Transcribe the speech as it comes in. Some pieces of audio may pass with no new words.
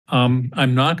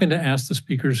I'm not going to ask the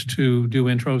speakers to do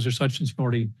intros or such since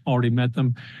we've already met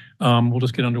them. We'll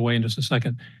just get underway in just a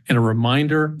second. And a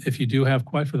reminder, if you do have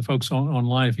questions for the folks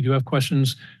online, if you do have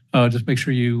questions, just make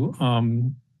sure you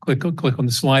click on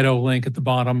the Slido link at the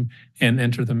bottom and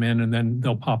enter them in, and then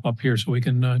they'll pop up here so we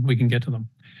can get to them.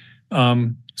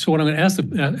 So what I'm going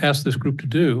to ask this group to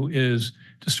do is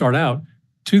to start out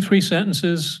 2-3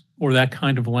 sentences or that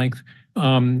kind of length.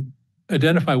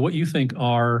 Identify what you think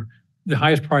are the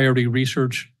highest priority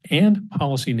research and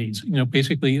policy needs.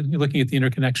 Basically you're looking at the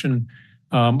interconnection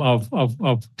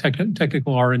of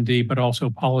technical R&D, but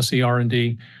also policy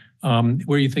R&D,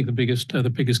 where you think the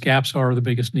biggest gaps are, the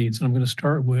biggest needs. And I'm going to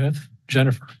start with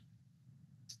Jennifer.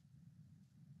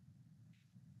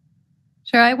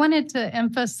 Sure. I wanted to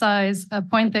emphasize a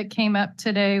point that came up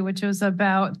today, which was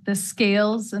about the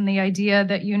scales and the idea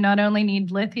that you not only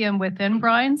need lithium within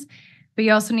brines, but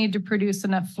you also need to produce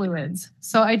enough fluids.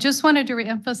 So I just wanted to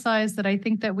reemphasize that I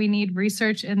think that we need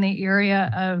research in the area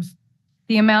of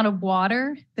the amount of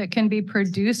water that can be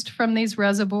produced from these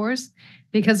reservoirs,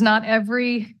 because not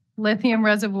every lithium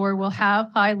reservoir will have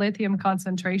high lithium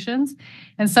concentrations.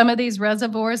 And some of these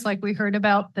reservoirs, like we heard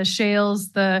about the shales,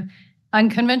 the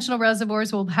unconventional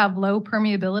reservoirs, will have low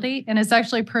permeability, and it's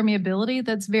actually permeability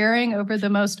that's varying over the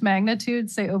most magnitude,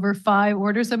 say over 5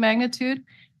 orders of magnitude,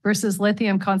 versus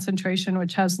lithium concentration,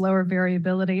 which has lower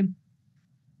variability.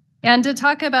 And to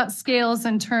talk about scales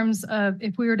in terms of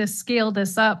if we were to scale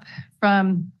this up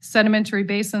from sedimentary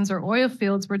basins or oil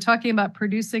fields, we're talking about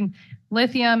producing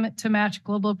lithium to match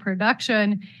global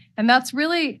production. And that's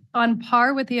really on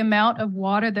par with the amount of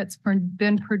water that's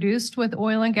been produced with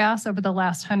oil and gas over the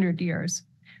last 100 years.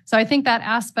 So I think that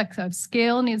aspect of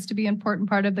scale needs to be an important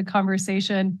part of the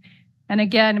conversation. And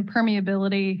again,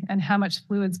 permeability and how much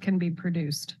fluids can be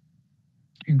produced.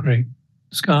 Great.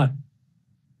 Scott.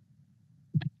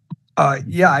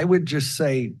 Yeah, I would just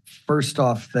say, first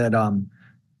off, that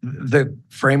the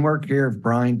framework here of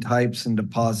brine types and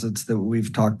deposits that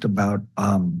we've talked about,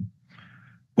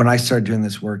 when I started doing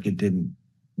this work,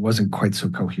 wasn't quite so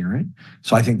coherent.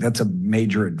 So I think that's a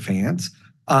major advance.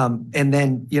 And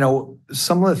then,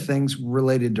 some of the things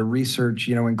related to research,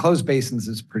 in closed basins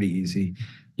is pretty easy.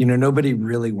 Nobody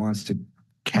really wants to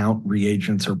count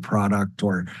reagents or product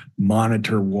or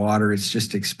monitor water. It's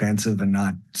just expensive and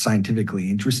not scientifically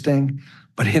interesting.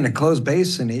 But in a closed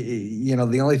basin,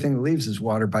 the only thing that leaves is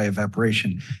water by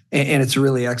evaporation. And it's a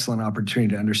really excellent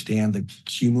opportunity to understand the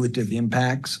cumulative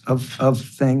impacts of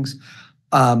things.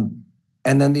 And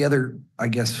then the other, I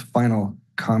guess, final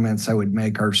comments I would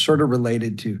make are sort of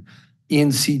related to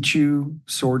in situ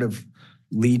sort of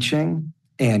leaching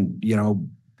and,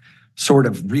 sort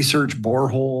of research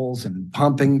boreholes and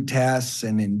pumping tests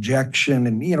and injection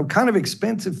and, kind of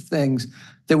expensive things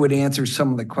that would answer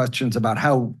some of the questions about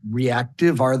how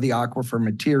reactive are the aquifer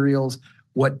materials,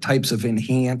 what types of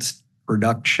enhanced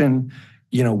production,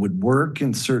 would work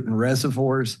in certain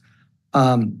reservoirs.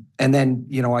 And then,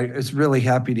 I was really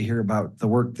happy to hear about the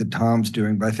work that Tom's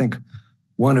doing, but I think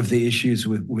one of the issues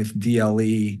with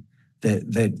DLE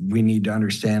that we need to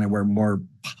understand and where more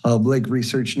public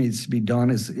research needs to be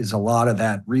done is a lot of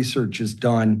that research is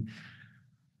done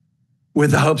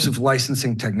with the hopes of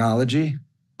licensing technology.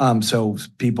 So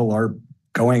people are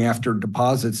going after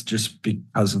deposits just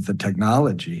because of the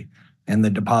technology, and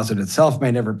the deposit itself may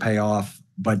never pay off,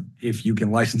 but if you can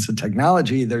license the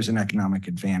technology, there's an economic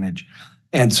advantage.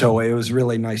 And so it was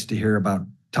really nice to hear about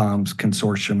Tom's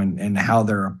consortium and how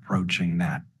they're approaching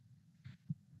that.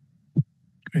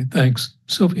 Great, thanks.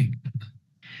 Sophie.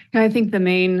 I think the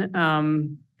main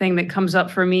thing that comes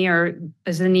up for me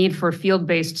is the need for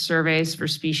field-based surveys for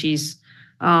species.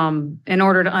 In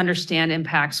order to understand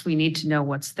impacts, we need to know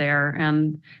what's there.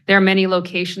 And there are many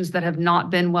locations that have not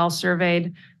been well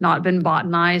surveyed, not been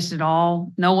botanized at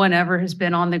all. No one ever has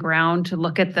been on the ground to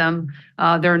look at them.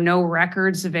 There are no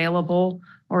records available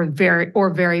or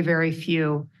very, very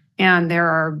few. And there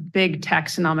are big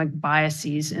taxonomic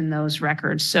biases in those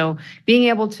records. So being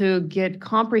able to get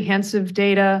comprehensive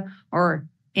data or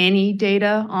any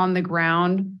data on the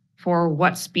ground for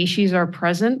what species are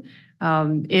present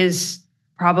is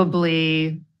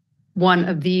probably one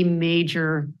of the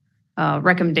major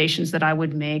recommendations that I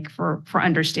would make for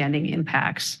understanding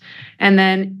impacts. And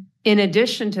then in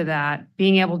addition to that,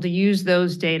 being able to use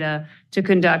those data to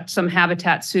conduct some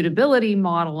habitat suitability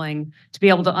modeling to be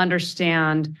able to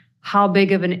understand how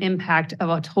big of an impact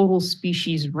of a total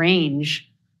species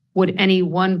range would any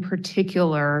one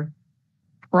particular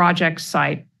project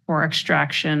site or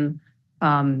extraction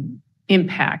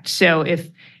impact. So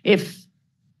if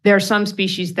there are some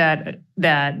species that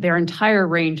their entire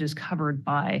range is covered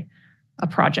by a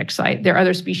project site. There are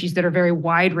other species that are very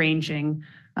wide ranging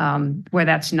where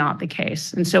that's not the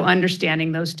case. And so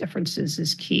understanding those differences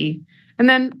is key. And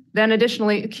then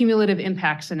additionally, cumulative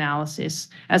impacts analysis,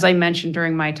 as I mentioned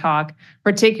during my talk,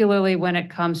 particularly when it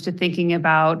comes to thinking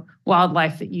about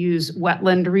wildlife that use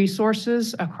wetland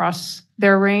resources across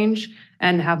their range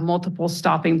and have multiple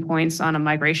stopping points on a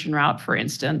migration route, for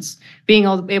instance, being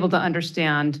able to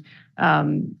understand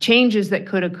changes that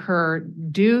could occur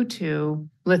due to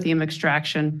lithium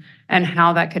extraction and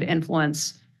how that could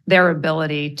influence their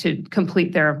ability to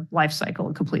complete their life cycle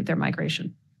and complete their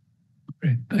migration.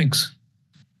 Great, thanks.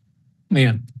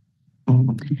 Leanne.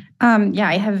 Yeah,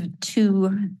 I have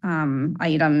two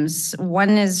items. One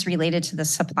is related to the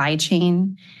supply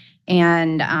chain.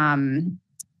 And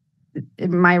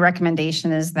my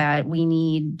recommendation is that we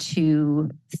need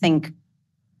to think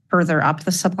further up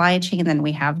the supply chain than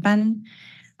we have been.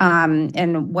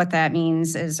 And what that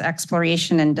means is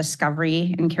exploration and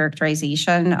discovery and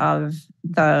characterization of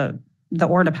the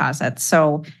ore deposits.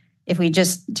 So if we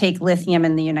just take lithium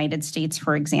in the United States,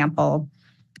 for example,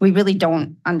 we really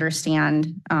don't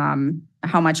understand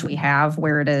how much we have,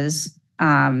 where it is.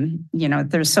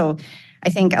 So I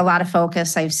think a lot of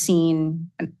focus I've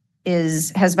seen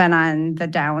has been on the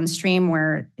downstream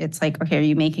where it's like, okay, are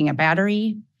you making a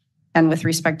battery? And with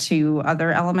respect to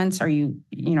other elements, are you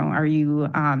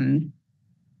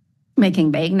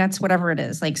making magnets, whatever it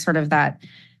is, like sort of that,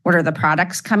 what are the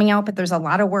products coming out? But there's a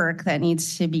lot of work that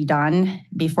needs to be done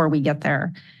before we get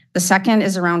there. The second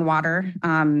is around water.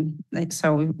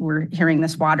 So we're hearing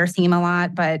this water theme a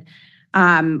lot, but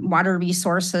water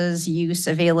resources, use,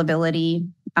 availability,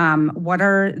 what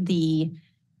are the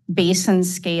basin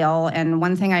scale? And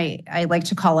one thing I like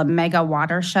to call a mega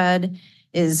watershed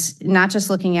is not just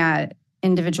looking at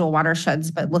individual watersheds,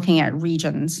 but looking at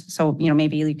regions. So,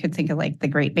 maybe you could think of like the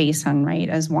Great Basin, right,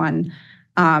 as one,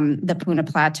 the Puna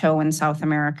Plateau in South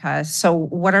America. So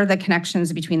what are the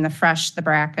connections between the fresh, the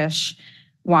brackish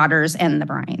waters and the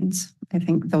brines? I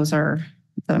think those are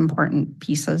the important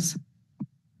pieces.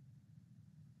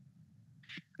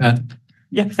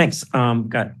 Yeah, thanks.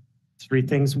 Got three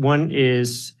things. One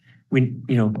is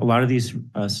a lot of these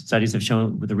studies have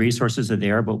shown the resources are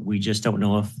there, but we just don't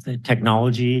know if the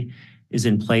technology is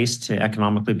in place to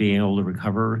economically be able to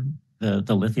recover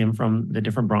the lithium from the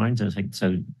different brines.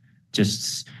 So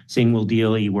just seeing will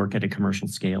DLE work at a commercial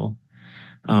scale.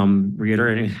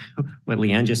 Reiterating what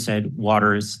Leanne just said,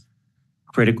 water is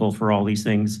critical for all these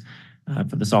things.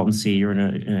 For the Salton Sea, you're in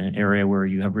an area where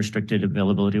you have restricted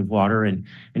availability of water, and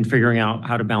figuring out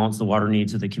how to balance the water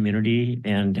needs of the community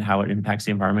and how it impacts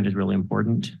the environment is really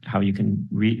important. How you can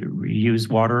reuse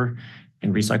water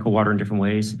and recycle water in different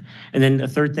ways. And then the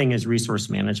third thing is resource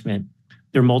management.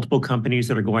 There are multiple companies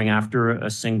that are going after a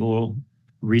single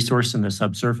resource in the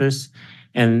subsurface,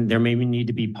 and there may need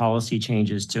to be policy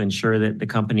changes to ensure that the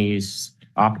companies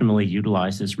optimally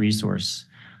utilize this resource.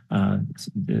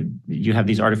 You have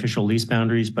these artificial lease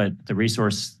boundaries, but the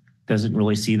resource doesn't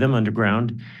really see them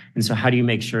underground. And so how do you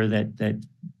make sure that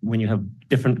when you have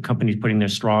different companies putting their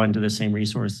straw into the same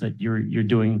resource, that you're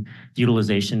doing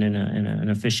utilization in an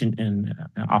efficient and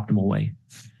optimal way?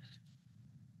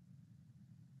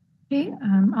 Okay,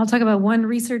 I'll talk about one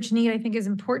research need I think is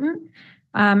important.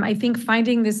 I think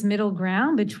finding this middle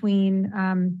ground between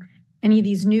any of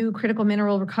these new critical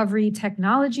mineral recovery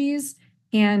technologies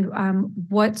and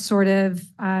what sort of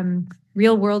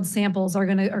real world samples are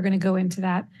gonna go into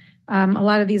that. A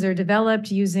lot of these are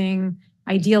developed using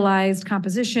idealized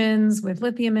compositions with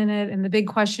lithium in it. And the big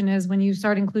question is when you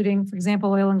start including, for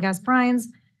example, oil and gas brines,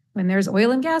 when there's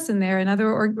oil and gas in there and other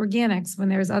organics, when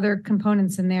there's other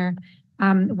components in there,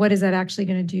 what is that actually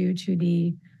gonna do to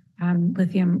the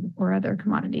lithium or other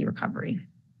commodity recovery?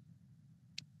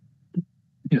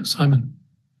 Yeah, Simon.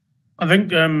 I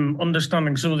think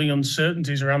understanding some of the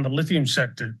uncertainties around the lithium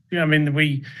sector. Yeah, I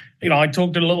mean, I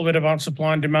talked a little bit about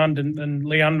supply and demand, and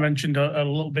Leanne mentioned a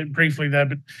little bit briefly there,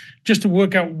 but just to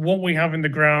work out what we have in the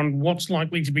ground, what's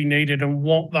likely to be needed, and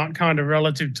what that kind of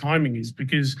relative timing is,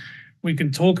 because we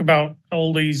can talk about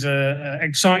all these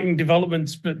exciting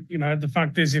developments, but the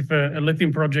fact is, if a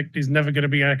lithium project is never going to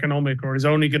be economic or is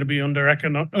only going to be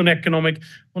uneconomic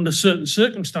under certain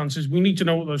circumstances, we need to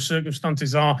know what those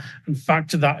circumstances are and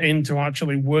factor that into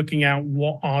actually working out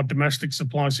what our domestic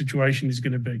supply situation is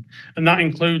going to be. And that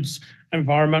includes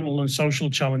environmental and social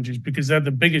challenges, because they're the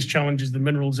biggest challenges the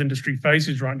minerals industry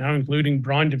faces right now, including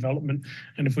brine development.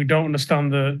 And if we don't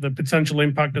understand the potential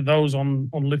impact of those on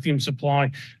lithium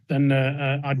supply, then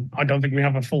I don't think we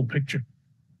have a full picture.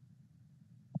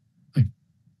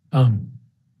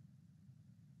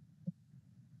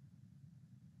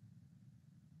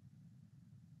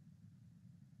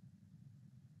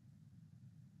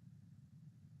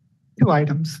 Two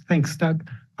items. Thanks, Doug.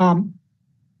 From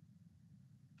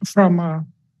a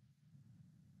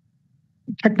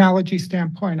technology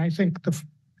standpoint, I think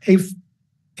a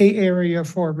area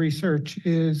for research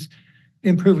is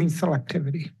improving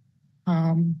selectivity.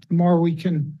 The more we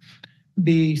can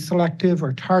be selective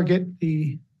or target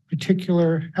the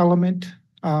particular element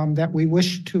that we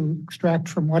wish to extract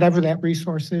from whatever that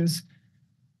resource is,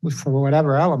 for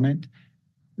whatever element,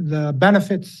 the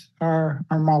benefits are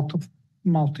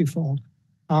multifold.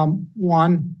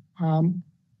 One,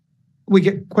 we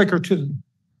get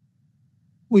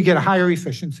a higher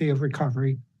efficiency of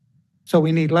recovery. So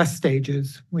we need less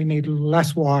stages, we need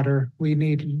less water, we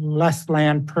need less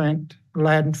land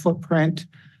footprint,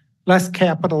 less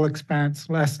capital expense,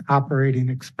 less operating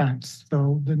expense.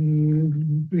 So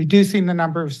reducing the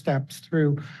number of steps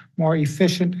through more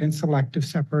efficient and selective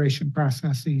separation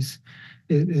processes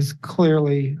is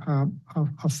clearly a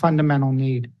fundamental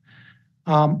need.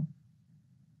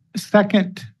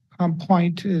 Second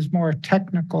point is more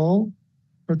technical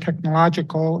or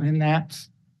technological, and that's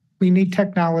we need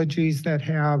technologies that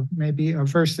have maybe a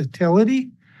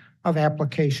versatility of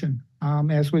application.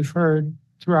 As we've heard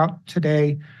throughout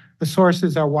today, the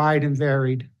sources are wide and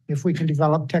varied. If we can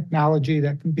develop technology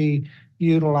that can be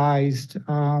utilized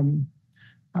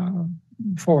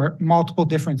for multiple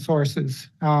different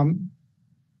sources,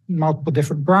 multiple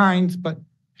different brines, but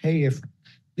hey, if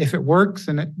it works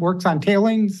and it works on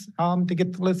tailings to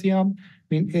get the lithium, I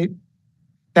mean,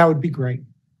 that would be great.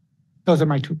 Those are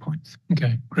my 2 points.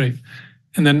 Okay, great.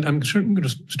 And then I'm going to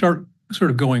start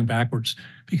sort of going backwards,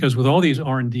 because with all these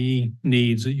R&D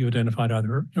needs that you identified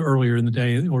either earlier in the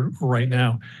day or right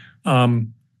now,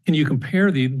 can you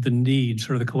compare the needs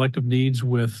or the collective needs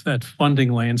with that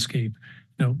funding landscape?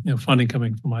 You know, funding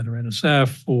coming from either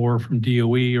NSF or from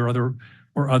DOE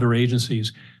or other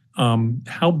agencies.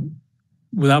 How,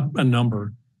 without a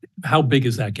number, how big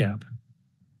is that gap?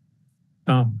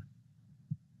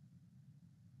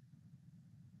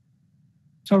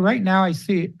 So right now I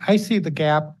see the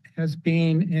gap as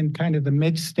being in kind of the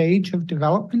mid stage of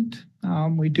development.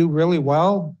 We do really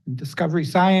well in discovery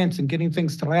science and getting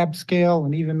things to lab scale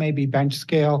and even maybe bench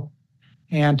scale.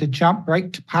 And to jump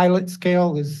right to pilot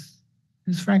scale is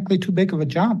frankly too big of a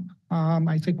jump.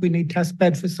 I think we need test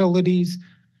bed facilities.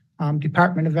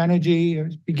 Department of Energy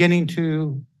is beginning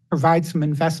to provide some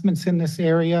investments in this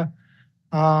area.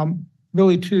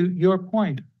 Really, to your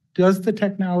point, does the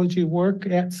technology work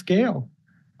at scale?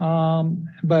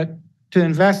 But to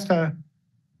invest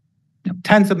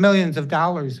tens of millions of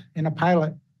dollars in a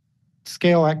pilot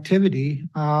scale activity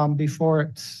before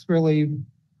it's really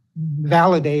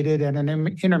validated at an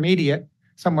intermediate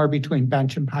somewhere between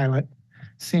bench and pilot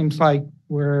seems like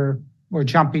we're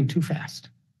jumping too fast.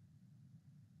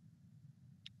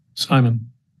 Simon.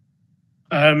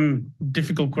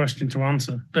 Difficult question to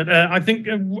answer, but I think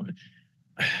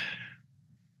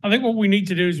what we need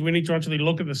to do is we need to actually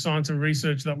look at the science and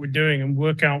research that we're doing and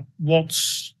work out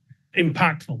what's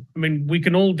impactful. I mean, we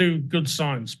can all do good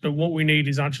science, but what we need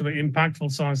is actually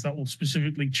impactful science that will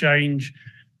specifically change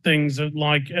things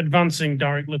like advancing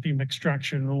direct lithium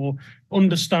extraction or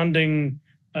understanding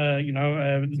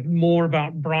more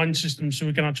about brine systems so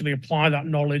we can actually apply that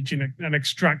knowledge and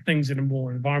extract things in a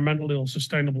more environmentally or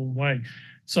sustainable way.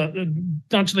 So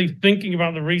actually thinking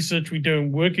about the research we do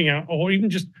and working out, or even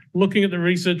just looking at the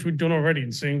research we've done already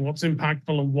and seeing what's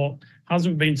impactful and what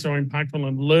hasn't been so impactful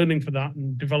and learning for that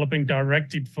and developing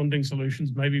directed funding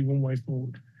solutions may be one way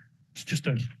forward. It's just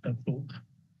a thought.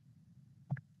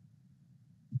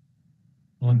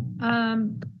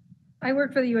 I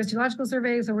work for the U.S. Geological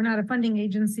Survey, so we're not a funding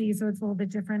agency, so it's a little bit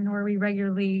different, nor are we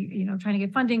regularly, trying to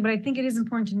get funding. But I think it is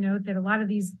important to note that a lot of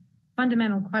these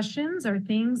fundamental questions are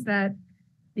things that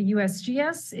the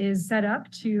USGS is set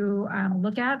up to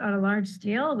look at on a large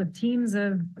scale with teams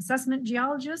of assessment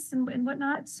geologists and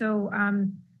whatnot. So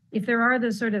if there are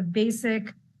the sort of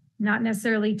basic, not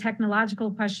necessarily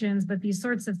technological questions, but these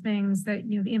sorts of things that,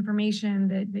 the information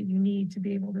that you need to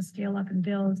be able to scale up and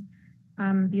build,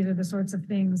 these are the sorts of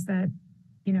things that,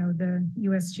 the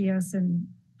USGS and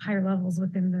higher levels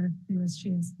within the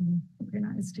USGS can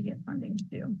organize to get funding to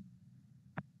do.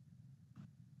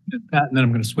 Pat, and then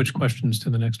I'm going to switch questions to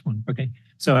the next one. Okay.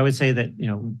 So I would say that,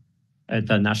 at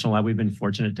the National Lab, we've been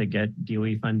fortunate to get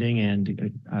DOE funding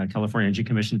and California Energy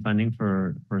Commission funding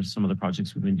for some of the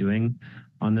projects we've been doing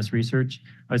on this research.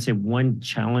 I would say one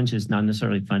challenge is not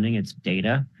necessarily funding, it's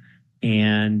data.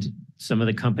 And some of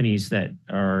the companies that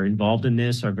are involved in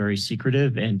this are very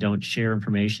secretive and don't share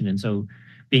information. And so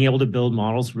being able to build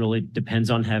models really depends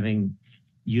on having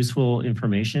useful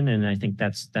information. And I think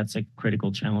that's a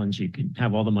critical challenge. You can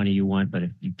have all the money you want, but if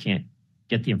you can't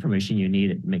get the information you need,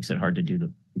 it makes it hard to do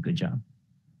the good job.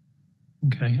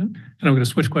 Okay, and I'm going to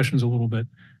switch questions a little bit.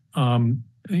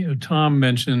 Tom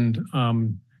mentioned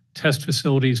test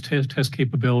facilities, test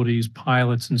capabilities,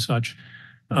 pilots and such.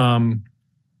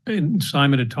 And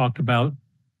Simon had talked about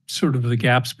sort of the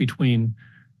gaps between,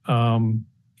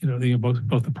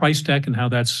 both the price deck and how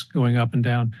that's going up and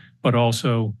down, but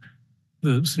also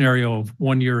the scenario of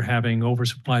 1 year having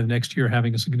oversupply, the next year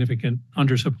having a significant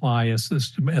undersupply as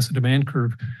the demand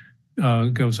curve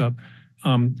goes up.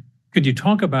 Could you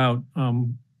talk about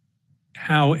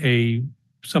how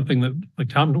something that like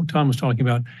Tom was talking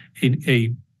about,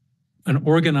 an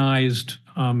organized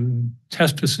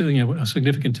test facility, a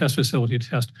significant test facility to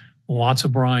test lots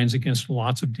of brines against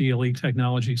lots of DLE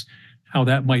technologies, how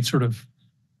that might sort of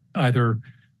either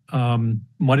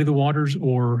muddy the waters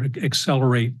or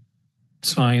accelerate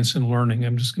science and learning?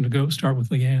 I'm just going to start with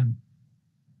Leanne.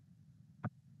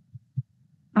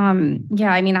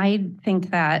 Yeah, I mean, I think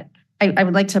that I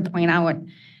would like to point out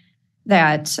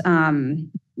that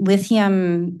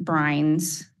lithium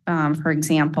brines, for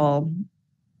example,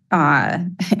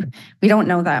 we don't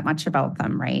know that much about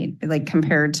them, right? Like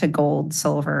compared to gold,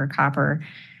 silver, copper.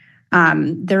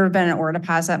 There have been ore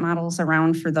deposit models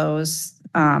around for those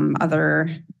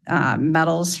other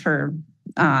metals for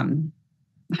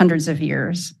hundreds of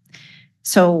years.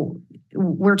 So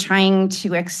we're trying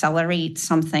to accelerate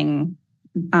something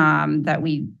that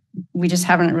we just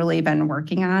haven't really been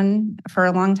working on for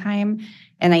a long time.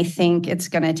 And I think it's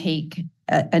going to take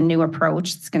a new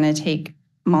approach. It's going to take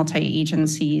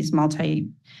multi-agencies,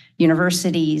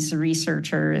 multi-universities,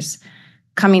 researchers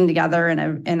coming together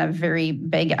in a very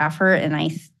big effort. And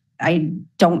I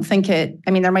don't think I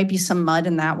mean, there might be some mud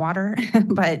in that water,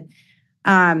 but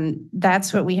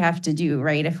that's what we have to do,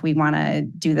 right? If we want to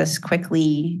do this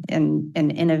quickly and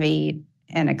innovate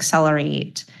and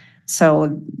accelerate.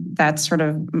 So that's sort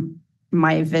of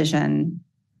my vision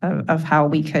of how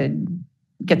we could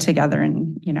get together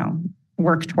and,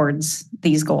 work towards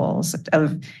these goals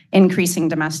of increasing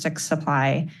domestic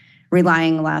supply,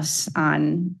 relying less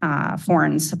on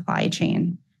foreign supply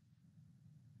chain.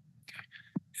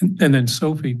 And then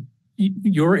Sophie,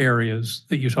 your areas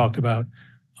that you talked about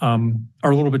are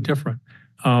a little bit different.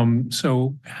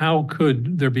 So how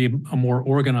could there be a more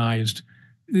organized,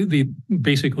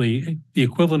 basically the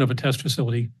equivalent of a test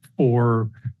facility for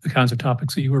the kinds of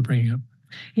topics that you were bringing up?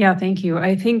 Yeah, thank you.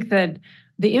 I think that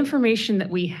the information that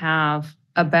we have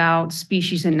about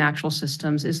species and natural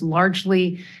systems is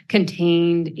largely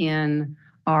contained in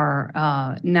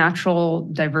our natural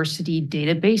diversity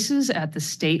databases at the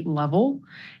state level.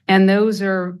 And those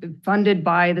are funded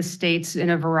by the states in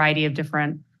a variety of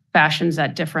different fashions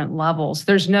at different levels.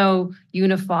 There's no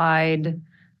unified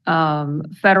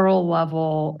federal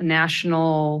level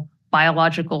national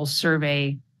biological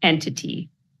survey entity.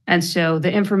 And so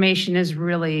the information is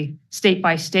really state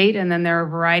by state. And then there are a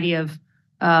variety of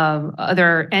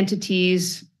other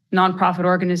entities, nonprofit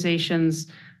organizations,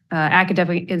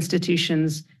 academic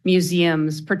institutions,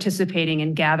 museums participating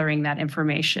in gathering that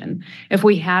information. If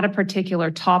we had a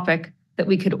particular topic that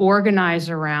we could organize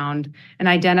around and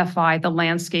identify the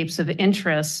landscapes of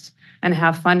interest and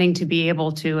have funding to be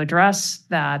able to address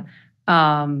that,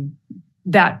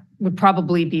 that would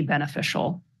probably be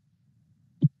beneficial.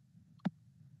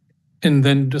 And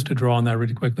then just to draw on that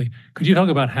really quickly, could you talk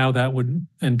about how that would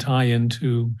then tie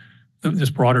into this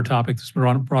broader topic that's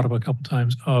been brought up a couple of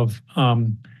times of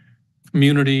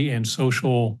community and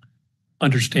social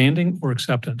understanding or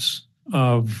acceptance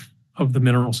of the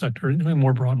mineral sector and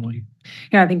more broadly?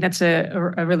 Yeah, I think that's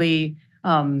a really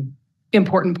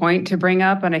important point to bring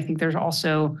up. And I think there's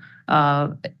also,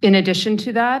 in addition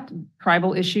to that,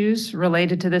 tribal issues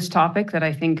related to this topic that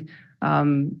I think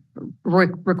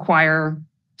require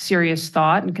serious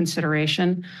thought and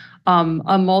consideration.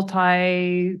 A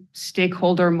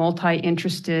multi-stakeholder,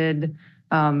 multi-interested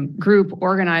group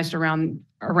organized around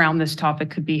this topic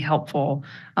could be helpful.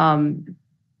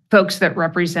 Folks that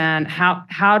represent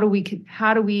how do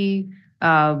we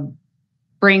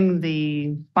bring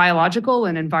the biological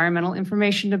and environmental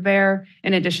information to bear,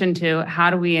 in addition to how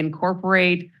do we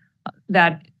incorporate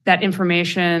that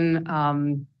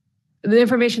information, the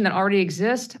information that already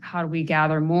exists, how do we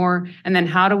gather more, and then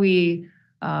how do we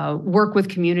work with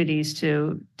communities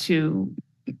to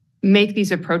make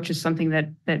these approaches something that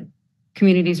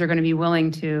communities are going to be willing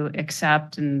to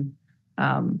accept and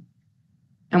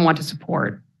want to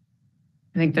support.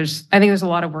 I think there's a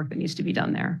lot of work that needs to be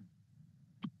done there.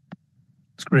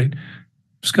 That's great.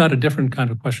 Scott, a different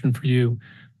kind of question for you.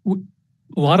 A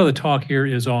lot of the talk here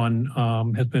has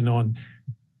been on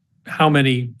how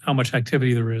much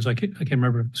activity there is. I can't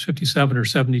remember if it's 57 or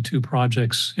 72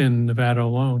 projects in Nevada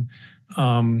alone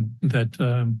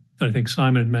that I think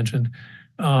Simon had mentioned.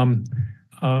 But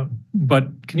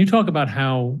can you talk about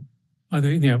how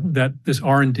that this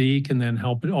R&D can then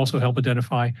also help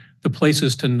identify the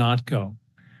places to not go,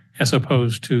 as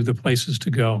opposed to the places to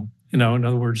go? In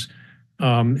other words,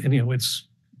 it's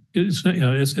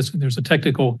there's a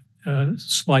technical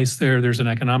slice there. There's an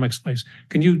economic slice.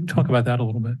 Can you talk about that a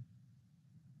little bit?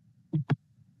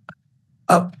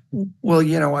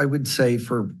 Well, I would say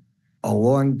for a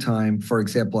long time, for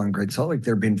example, on Great Salt Lake,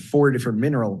 there have been 4 different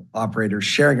mineral operators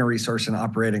sharing a resource and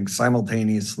operating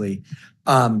simultaneously.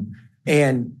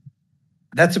 And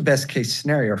that's a best case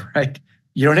scenario, right?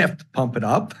 You don't have to pump it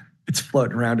up. It's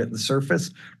floating around at the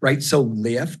surface, right? So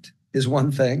lift is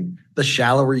one thing. The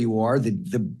shallower you are,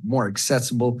 the more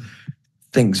accessible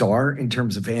things are in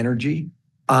terms of energy.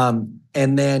 And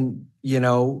then,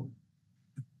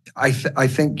 I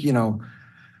think,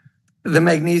 the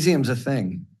magnesium's a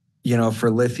thing,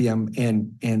 for lithium,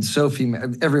 and Sophie,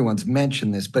 everyone's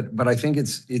mentioned this, but I think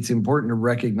it's important to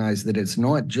recognize that it's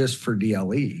not just for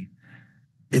DLE.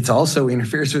 It's also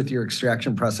interferes with your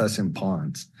extraction process in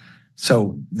ponds.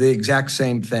 So the exact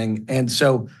same thing. And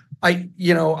so I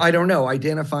don't know,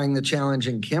 identifying the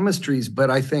challenging chemistries, but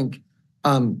I think,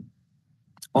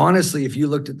 honestly, if you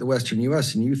looked at the Western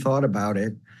US and you thought about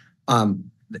it,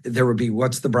 there would be,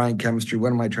 what's the brine chemistry?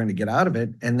 What am I trying to get out of it?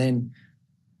 And then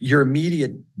your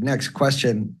immediate next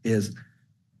question is,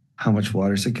 how much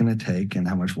water is it going to take and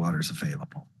how much water is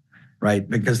available, right?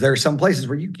 Because there are some places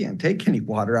where you can't take any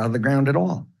water out of the ground at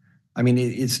all. I mean,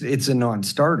 it's a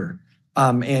non-starter.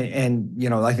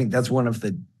 And I think that's one of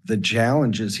the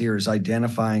challenges here is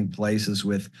identifying places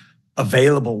with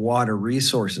available water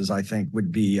resources, I think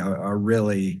would be a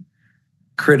really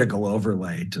critical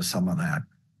overlay to some of that.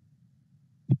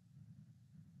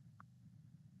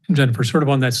 Jennifer, sort of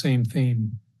on that same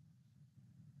theme.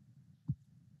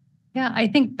 Yeah, I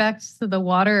think back to the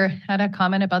water, I had a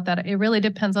comment about that. It really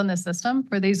depends on the system.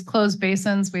 For these closed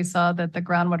basins, we saw that the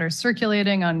groundwater is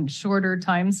circulating on shorter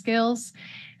time scales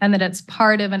and that it's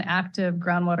part of an active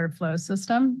groundwater flow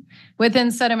system.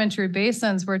 Within sedimentary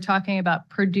basins, we're talking about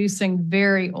producing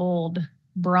very old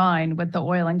brine with the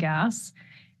oil and gas.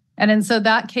 And in so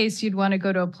that case, you'd want to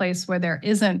go to a place where there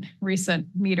isn't recent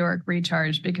meteoric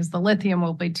recharge because the lithium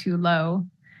will be too low.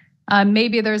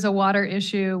 Maybe there's a water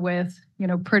issue with,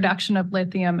 production of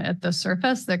lithium at the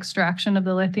surface, the extraction of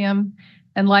the lithium.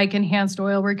 And like enhanced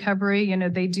oil recovery,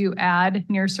 they do add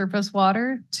near surface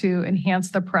water to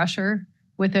enhance the pressure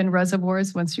within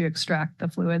reservoirs once you extract the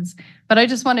fluids. But I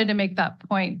just wanted to make that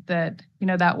point that,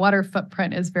 that water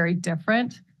footprint is very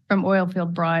different from oil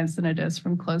field brines than it is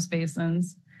from closed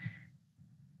basins.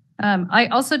 I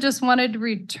also just wanted to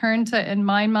return to, in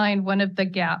my mind, one of the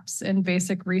gaps in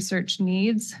basic research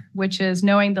needs, which is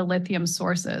knowing the lithium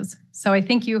sources. So I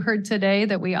think you heard today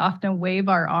that we often wave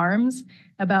our arms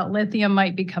about lithium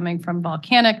might be coming from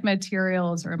volcanic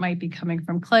materials or it might be coming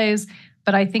from clays,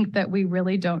 but I think that we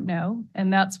really don't know.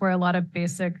 And that's where a lot of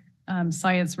basic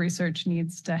science research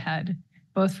needs to head,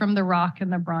 both from the rock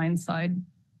and the brine side.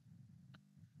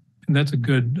 And that's a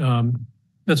good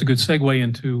segue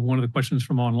into one of the questions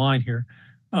from online here.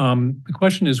 The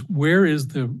question is, where is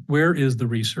the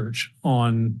research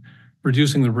on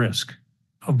reducing the risk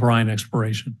of brine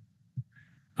exploration?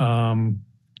 In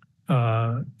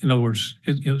other words,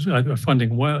 either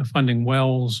funding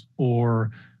wells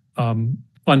or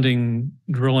funding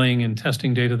drilling and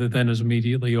testing data that then is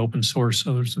immediately open source,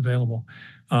 so it's available.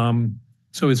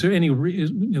 So is there any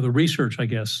the research, I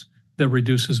guess, that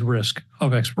reduces risk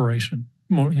of exploration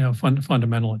more,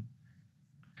 fundamentally?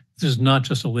 This is not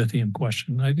just a lithium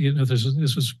question. This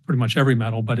is pretty much every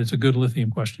metal, but it's a good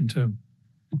lithium question too.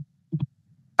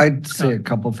 I'd say a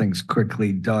couple things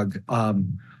quickly, Doug.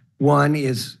 One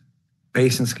is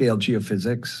basin scale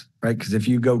geophysics, right? Because if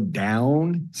you go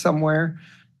down somewhere,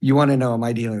 you want to know, am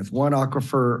I dealing with one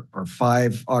aquifer or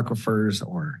 5 aquifers,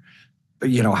 or,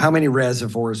 how many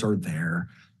reservoirs are there?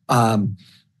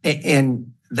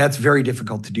 And that's very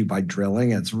difficult to do by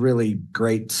drilling. It's really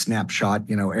great snapshot,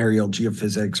 aerial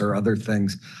geophysics or other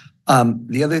things.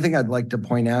 The other thing I'd like to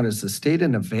point out is the state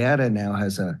of Nevada now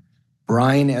has a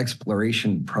brine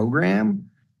exploration program,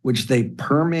 which they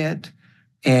permit,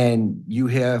 and you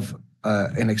have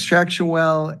an extraction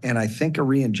well and I think a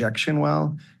reinjection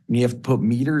well, and you have to put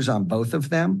meters on both of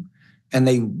them. And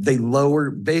they lower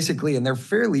basically, and they're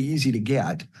fairly easy to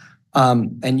get.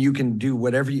 And you can do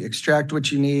whatever you extract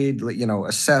what you need,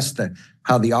 assess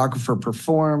how the aquifer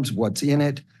performs, what's in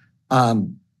it.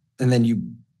 And then you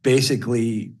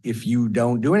basically, if you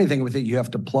don't do anything with it, you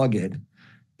have to plug it.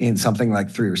 in something like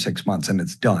 3 or 6 months and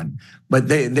it's done. But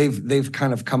they've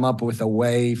kind of come up with a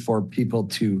way for people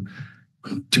to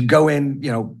go in,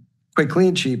 quickly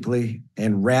and cheaply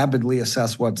and rapidly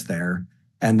assess what's there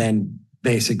and then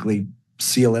basically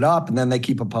seal it up. And then they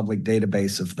keep a public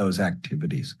database of those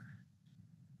activities.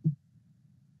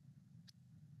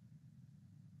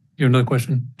 You have another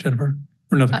question, Jennifer,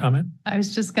 or another comment? I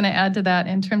was just going to add to that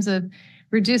in terms of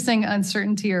reducing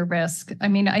uncertainty or risk. I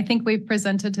mean, I think we've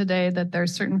presented today that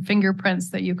there's certain fingerprints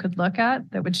that you could look at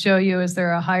that would show you, is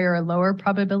there a higher or lower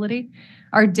probability?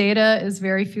 Our data is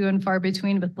very few and far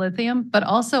between with lithium, but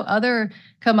also other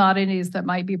commodities that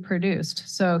might be produced.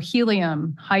 So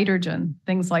helium, hydrogen,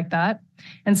 things like that.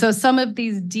 And so some of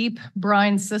these deep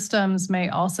brine systems may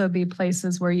also be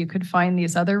places where you could find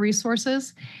these other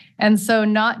resources. And so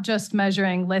not just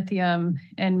measuring lithium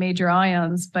and major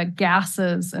ions, but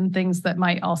gases and things that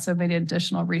might also be an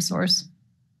additional resource.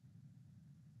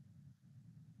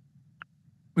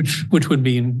 Which would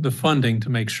mean the funding to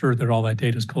make sure that all that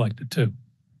data is collected too.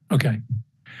 Okay.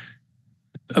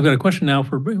 I've got a question now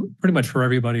for pretty much for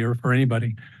everybody or for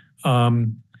anybody.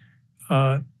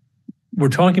 We're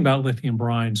talking about lithium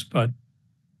brines, but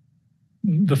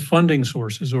the funding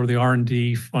sources or the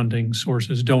R&D funding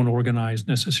sources don't organize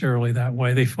necessarily that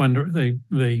way. They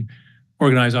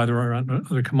organize either around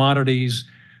other commodities.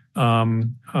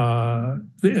 In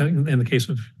the case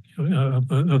of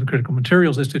the Critical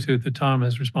Materials Institute that Tom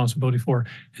has responsibility for,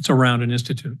 it's around an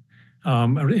institute,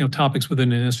 topics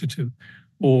within an institute,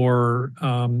 or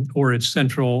it's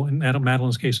central. In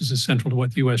Madeline's case, it's central to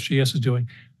what the USGS is doing.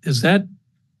 Does that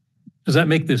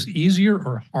make this easier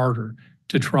or harder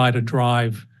to try to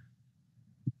drive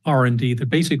R&D that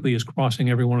basically is crossing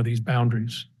every one of these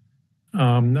boundaries?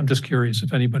 I'm just curious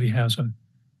if anybody has if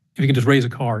you can just raise a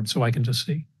card so I can just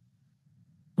see.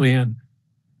 Leanne.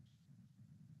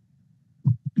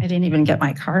 I didn't even get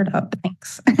my card up.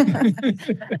 Thanks.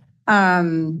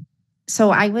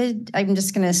 So I'm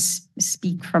just going to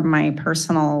speak from my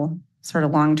personal sort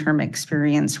of long-term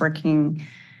experience working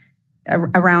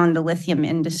around the lithium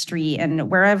industry. And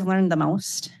where I've learned the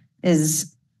most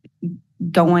is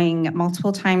going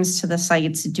multiple times to the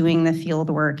sites, doing the field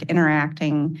work,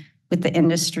 interacting with the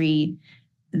industry,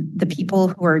 the people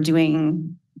who are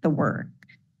doing the work.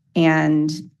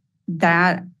 And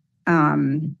that's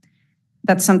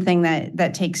something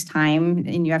that takes time,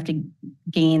 and you have to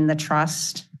gain the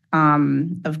trust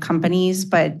of companies.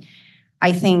 But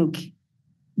I think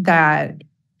that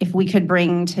if we could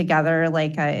bring together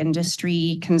like an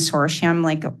industry consortium,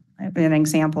 like an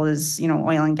example is,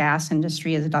 oil and gas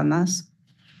industry has done this.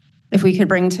 If we could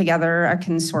bring together a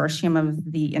consortium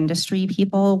of the industry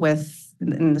people with,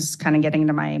 and this is kind of getting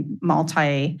to my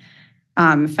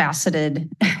faceted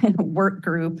work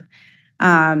group,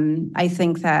 I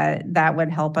think that would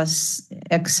help us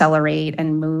accelerate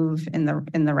and move in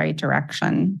the right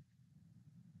direction.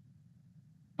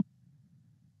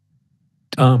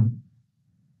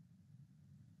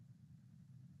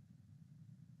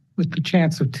 With the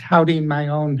chance of touting my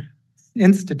own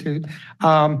institute,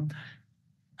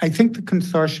 I think the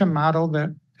consortium model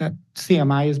that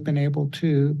CMI has been able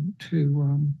to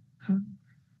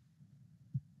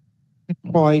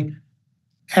employ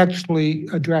actually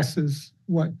addresses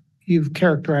what you've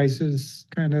characterized as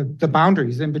kind of the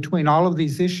boundaries in between all of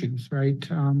these issues, right?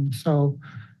 So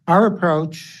our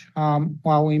approach,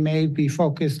 while we may be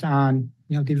focused on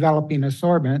developing a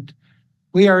sorbent,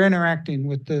 we are interacting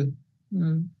with the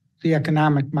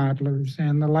economic modelers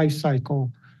and the life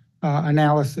cycle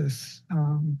analysis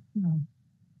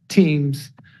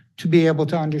teams to be able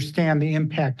to understand the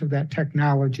impact of that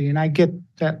technology. And I get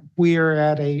that we are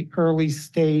at a early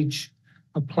stage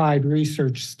applied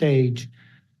research stage.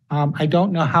 I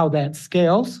don't know how that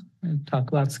scales. And talk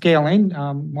about scaling.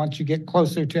 Once you get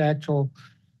closer to actual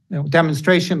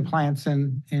demonstration plants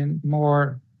and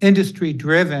more industry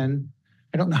driven,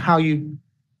 I don't know how you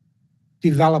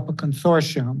develop a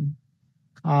consortium.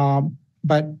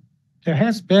 But there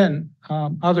has been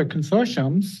other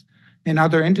consortiums in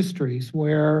other industries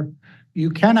where you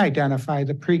can identify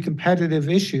the pre-competitive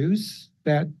issues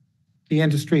that the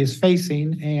industry is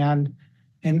facing and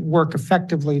work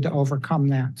effectively to overcome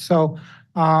that. So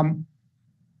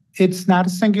it's not a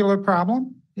singular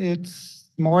problem. It's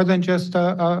more than just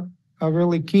a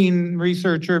really keen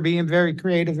researcher being very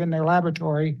creative in their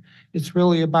laboratory. It's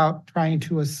really about trying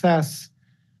to assess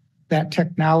that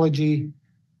technology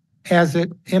as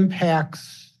it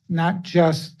impacts not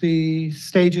just the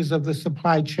stages of the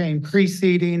supply chain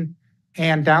preceding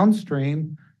and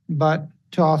downstream, but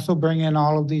to also bring in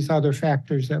all of these other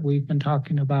factors that we've been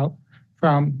talking about,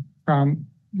 from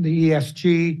the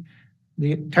ESG,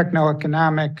 the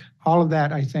techno-economic, all of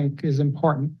that, I think, is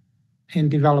important in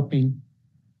developing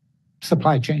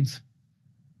supply chains.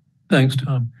 Thanks,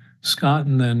 Tom. Scott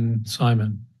and then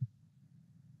Simon.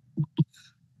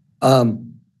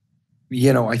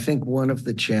 I think one of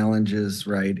the challenges,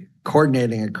 right,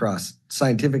 coordinating across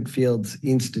scientific fields,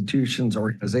 institutions,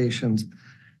 organizations,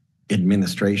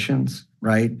 administrations,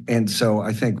 right? And so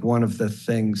I think one of the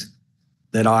things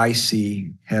that I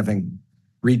see, having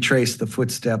retraced the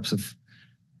footsteps of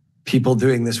people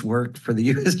doing this work for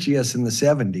the USGS in the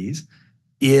 70s,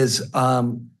 is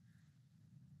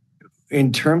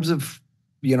in terms of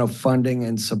funding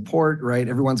and support, right?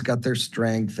 Everyone's got their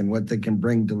strength and what they can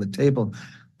bring to the table.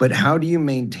 But how do you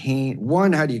maintain,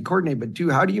 one, how do you coordinate, but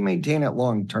two, how do you maintain it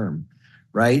long term,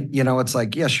 right? It's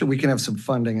like, yeah, sure, we can have some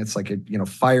funding. It's like a,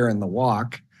 fire in the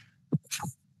walk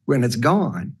when it's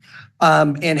gone.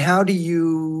 And how do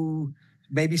you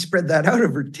maybe spread that out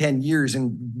over 10 years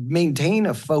and maintain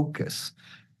a focus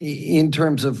in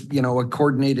terms of, a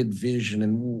coordinated vision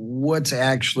and what's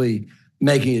actually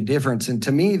making a difference? And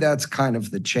to me, that's kind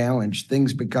of the challenge.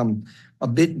 Things become a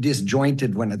bit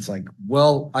disjointed when it's like,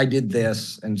 well, I did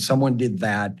this and someone did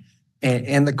that.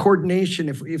 And the coordination,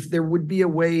 if there would be a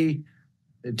way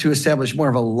to establish more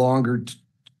of a longer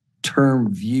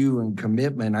term view and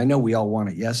commitment, I know we all want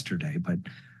it yesterday, but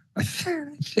I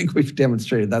think we've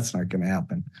demonstrated that's not going to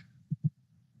happen.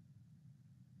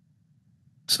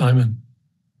 Simon.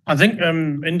 I think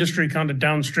industry kind of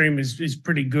downstream is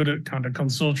pretty good at kind of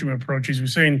consortium approaches. We've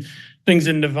seen things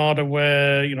in Nevada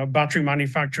where, battery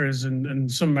manufacturers and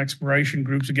some exploration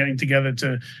groups are getting together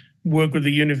to work with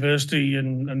the university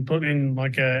and put in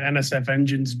like NSF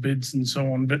engines bids and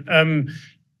so on. But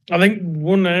I think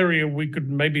one area we could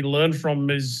maybe learn from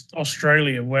is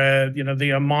Australia, where, the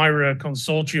Amira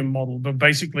consortium model, but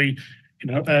basically,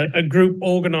 a group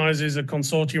organizes a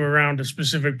consortium around a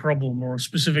specific problem or a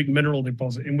specific mineral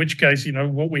deposit, in which case,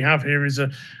 what we have here is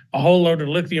a whole load of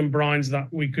lithium brines that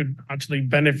we could actually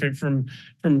benefit from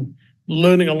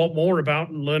learning a lot more about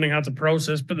and learning how to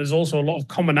process. But there's also a lot of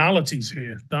commonalities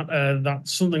here that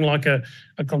something like a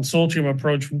consortium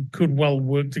approach could well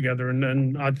work together.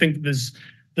 And I think there's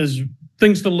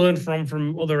things to learn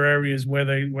from other areas where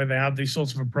they have these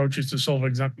sorts of approaches to solve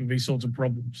exactly these sorts of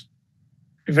problems.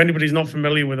 If anybody's not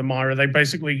familiar with Amira, they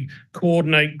basically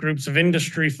coordinate groups of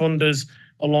industry funders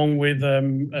along with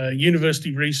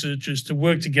university researchers to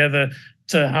work together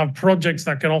to have projects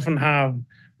that can often have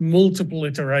multiple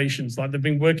iterations. Like they've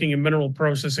been working in mineral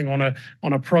processing on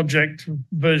a project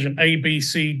version A, B,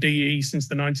 C, D, E since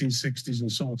the 1960s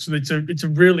and so on. So it's a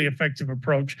really effective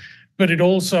approach, but it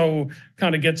also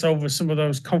kind of gets over some of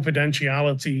those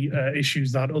confidentiality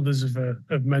issues that others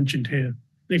have mentioned here.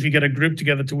 If you get a group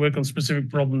together to work on specific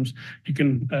problems, you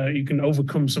can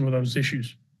overcome some of those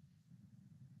issues.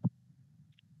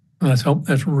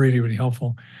 That's really, really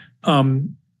helpful.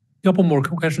 Couple more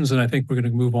questions, and I think we're going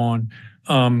to move on.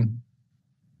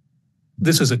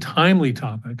 This is a timely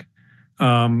topic,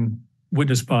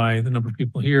 witnessed by the number of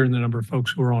people here and the number of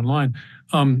folks who are online.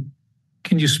 Can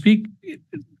you speak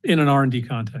in an R&D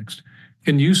context?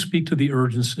 Can you speak to the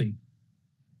urgency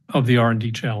of the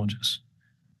R&D challenges?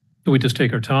 Do we just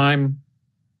take our time?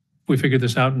 We figure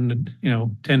this out in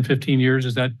 10, 15 years.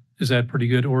 Is that pretty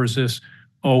good, or is this,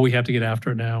 we have to get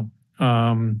after it now?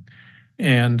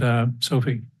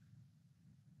 Sophie.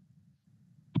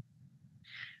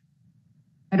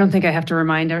 I don't think I have to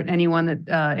remind anyone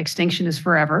that extinction is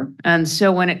forever. And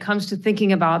so when it comes to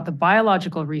thinking about the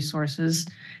biological resources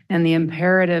and the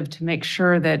imperative to make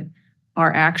sure that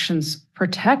our actions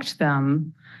protect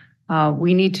them,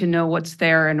 we need to know what's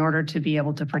there in order to be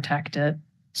able to protect it.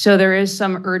 So there is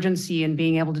some urgency in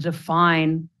being able to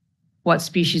define what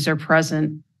species are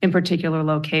present in particular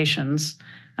locations,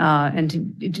 and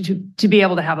to be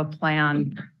able to have a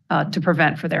plan to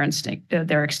prevent for their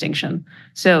extinction.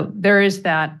 So there is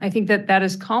that. I think that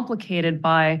is complicated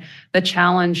by the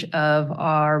challenge of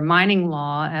our mining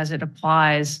law as it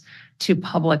applies to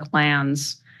public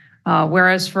lands.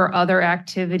 Whereas for other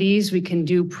activities, we can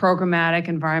do programmatic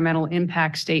environmental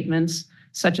impact statements,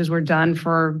 such as were done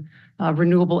for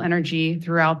renewable energy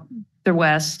throughout the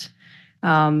West.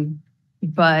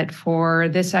 But for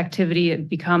this activity, it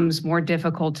becomes more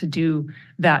difficult to do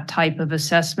that type of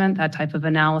assessment, that type of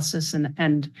analysis,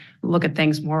 and look at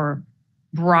things more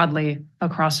broadly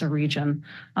across a region.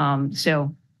 I'll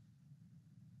stop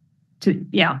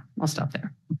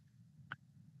there.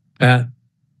 Pat?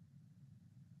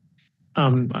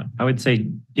 I would say,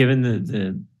 given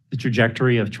the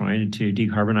trajectory of trying to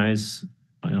decarbonize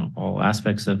all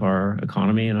aspects of our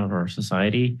economy and of our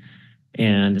society,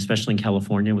 and especially in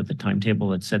California with the timetable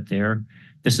that's set there,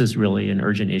 this is really an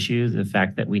urgent issue. The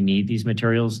fact that we need these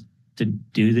materials to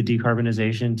do the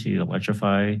decarbonization, to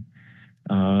electrify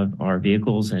our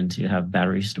vehicles and to have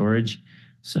battery storage.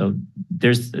 So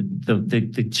there's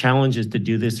the challenge is to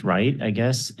do this right, I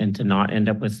guess, and to not end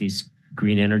up with these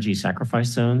green energy sacrifice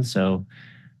zones. So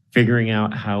figuring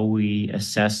out how we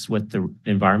assess what the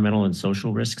environmental and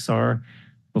social risks are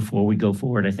before we go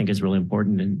forward, I think is really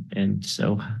important. And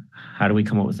so how do we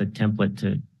come up with a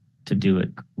template to do it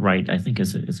right, I think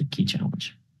is a key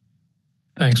challenge.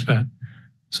 Thanks, Pat.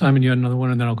 Simon, you had another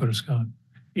one, and then I'll go to Scott.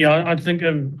 Yeah, I think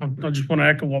I just want to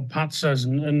echo what Pat says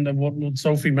and what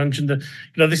Sophie mentioned. That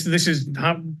this is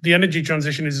the energy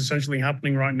transition is essentially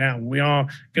happening right now. We are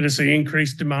going to see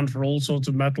increased demand for all sorts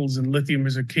of metals, and lithium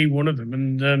is a key one of them.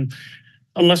 And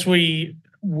unless we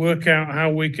work out how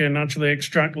we can actually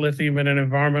extract lithium in an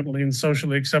environmentally and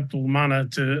socially acceptable manner,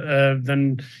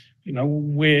 then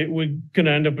we're going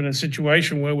to end up in a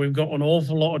situation where we've got an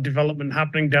awful lot of development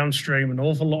happening downstream, an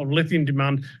awful lot of lithium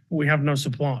demand, but we have no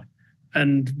supply.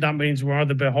 And that means we're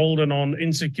either beholden on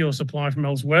insecure supply from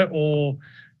elsewhere, or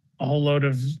a whole load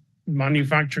of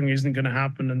manufacturing isn't going to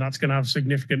happen. And that's going to have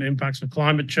significant impacts for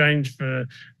climate change, for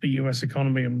the US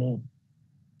economy and more.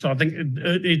 So I think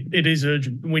it is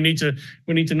urgent. We need to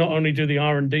not only do the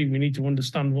R&D, we need to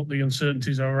understand what the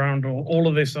uncertainties are around all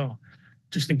of this are,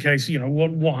 just in case,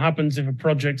 what happens if a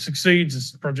project succeeds,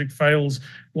 if a project fails,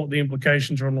 what the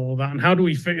implications are on all of that, and how do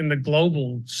we fit in the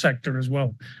global sector as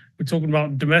well. We're talking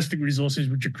about domestic resources,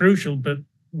 which are crucial, but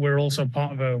we're also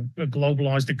part of a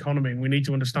globalized economy, and we need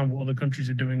to understand what other countries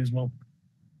are doing as well.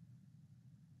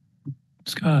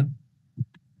 Scott.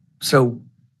 So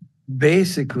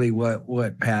basically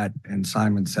what Pat and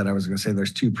Simon said, I was going to say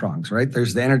there's two prongs, right?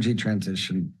 There's the energy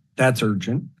transition. That's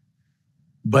urgent.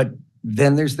 But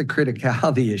then there's the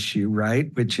criticality issue,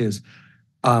 right? Which is,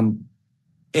 and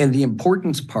the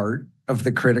importance part of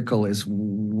the critical is,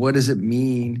 what does it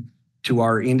mean to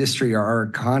our industry or our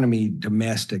economy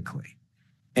domestically?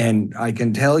 And I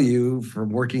can tell you from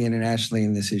working internationally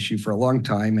in this issue for a long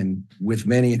time and with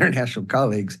many international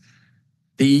colleagues,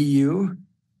 the EU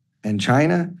and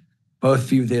China both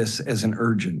view this as an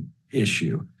urgent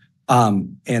issue.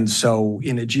 And so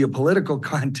in a geopolitical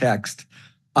context,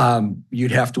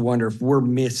 you'd have to wonder if we're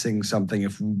missing something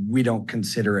if we don't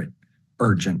consider it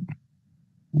urgent.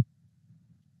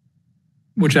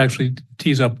 Which actually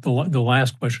tees up the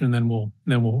last question, and then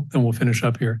we'll finish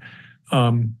up here.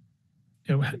 The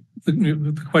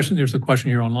question, there's a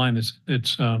question here online.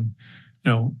 It's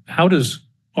how does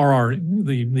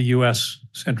the U.S.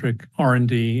 centric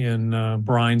R&D and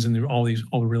brines and all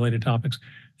the related topics,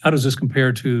 how does this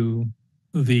compare to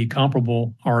the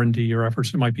comparable R&D or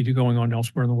efforts that might be going on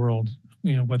elsewhere in the world?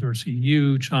 Whether it's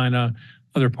EU, China,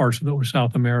 other parts of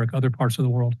South America, other parts of the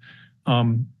world.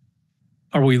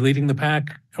 Are we leading the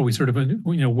pack? Are we sort of,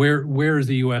 where is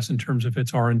the U.S. in terms of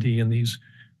its R&D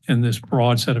in this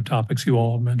broad set of topics you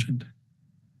all have mentioned?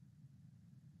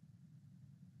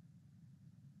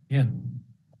 Yeah.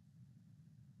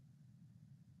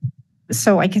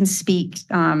 So I can speak,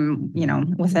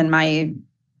 within my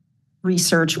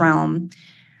research realm,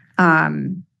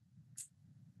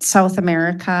 South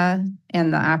America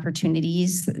and the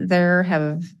opportunities there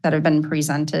that have been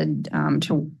presented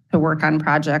to work on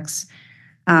projects.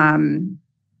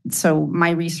 So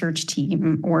my research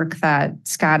team work that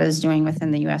Scott is doing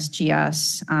within the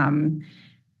USGS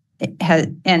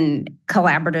and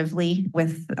collaboratively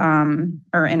with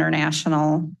our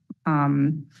international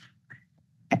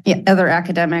other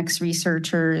academics,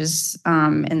 researchers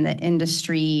in the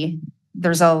industry.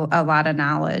 There's a lot of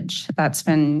knowledge that's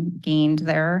been gained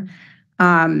there.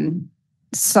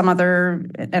 Some other,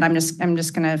 and I'm just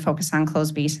going to focus on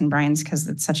closed basin brines because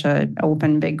it's such an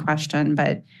open, big question,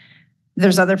 but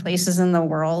there's other places in the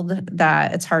world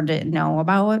that it's hard to know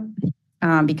about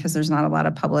because there's not a lot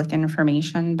of public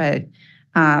information. But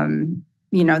the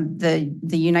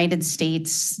United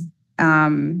States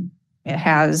it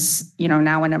has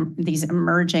now these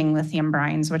emerging lithium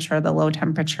brines, which are the low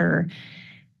temperature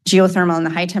geothermal and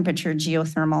the high temperature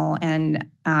geothermal, and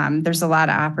there's a lot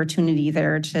of opportunity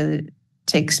there to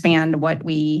expand what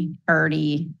we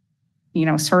already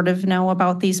sort of know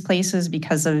about these places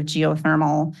because of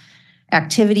geothermal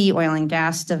activity, oil and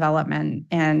gas development,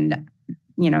 and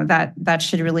that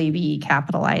should really be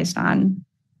capitalized on.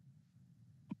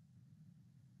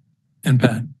 And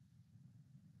Pat.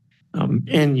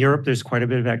 In Europe, there's quite a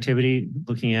bit of activity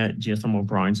looking at geothermal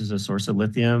brines as a source of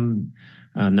lithium.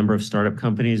 A number of startup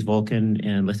companies, Vulcan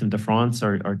and Lithium de France,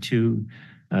 are two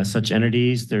such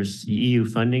entities. There's EU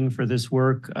funding for this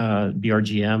work.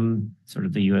 BRGM, sort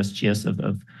of the USGS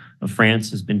of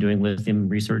France, has been doing lithium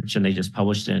research, and they just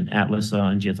published an atlas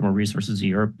on geothermal resources in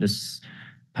Europe this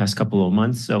past couple of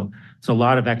months. So a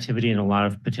lot of activity and a lot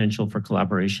of potential for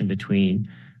collaboration between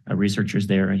researchers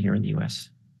there and here in the US.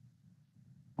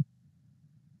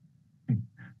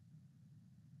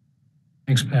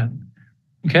 Thanks, Pat.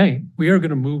 Okay, we are going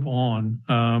to move on.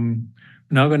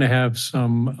 We're now going to have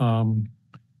some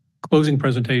closing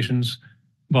presentations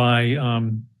by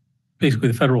basically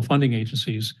the federal funding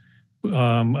agencies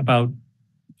about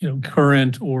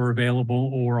current or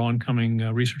available or oncoming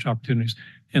research opportunities.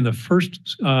 And the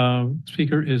first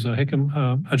speaker is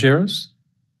Hikam Hajaris.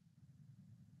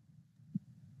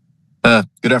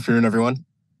 Good afternoon, everyone.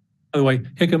 By the way,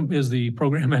 Hikam is the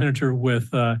program manager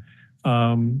with the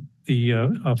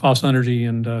Fossil Energy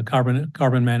and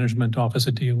Carbon Management Office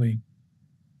at DOE.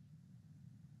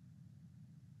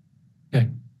 Okay.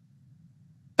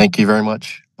 Thank you very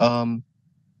much.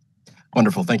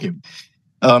 Wonderful, thank you.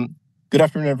 Good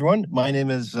afternoon, everyone. My name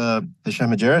is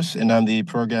Hisham Hajaris, and I'm the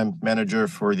program manager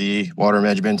for the Water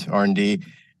Management R&D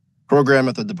program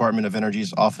at the Department of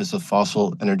Energy's Office of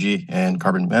Fossil Energy and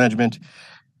Carbon Management.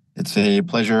 It's a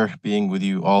pleasure being with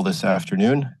you all this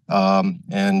afternoon,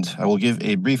 and I will give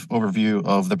a brief overview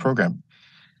of the program.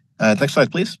 Next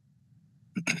slide, please.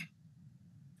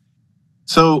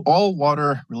 So all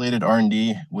water-related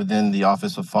R&D within the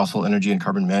Office of Fossil Energy and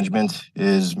Carbon Management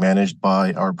is managed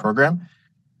by our program,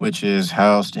 which is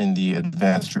housed in the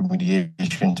Advanced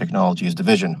Remediation Technologies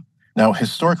Division. Now,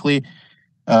 historically,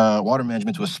 water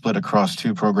management was split across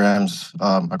two programs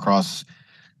across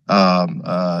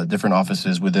different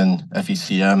offices within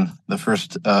FECM. The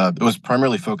first, it was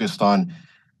primarily focused on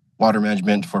water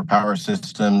management for power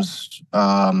systems,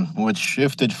 which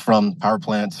shifted from power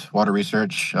plant water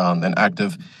research and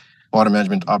active water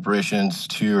management operations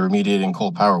to remediating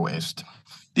coal power waste.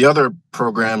 The other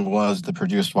program was the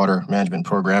Produced Water Management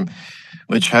Program,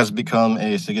 which has become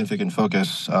a significant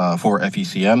focus for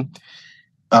FECM.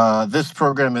 This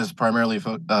program is primarily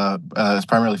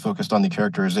focused on the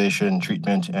characterization,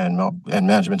 treatment, and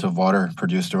management of water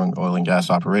produced during oil and gas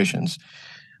operations.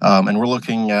 And we're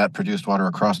looking at produced water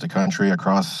across the country,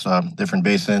 across different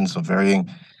basins of varying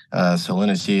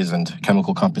salinities and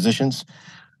chemical compositions.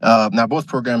 Now, both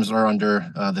programs are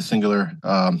under the singular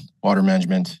water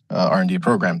management R&D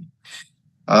program.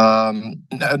 A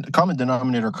common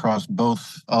denominator across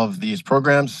both of these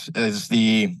programs is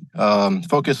the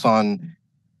focus on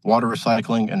water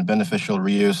recycling and beneficial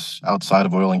reuse outside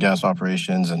of oil and gas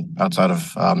operations and outside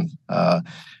of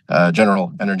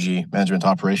general energy management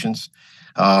operations,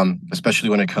 especially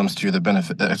when it comes to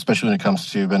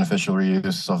beneficial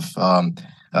reuse of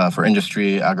for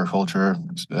industry, agriculture,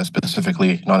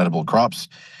 specifically non-edible crops.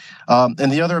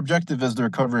 And the other objective is the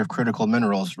recovery of critical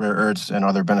minerals, rare earths, and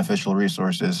other beneficial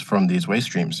resources from these waste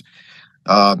streams.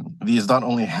 These not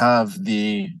only have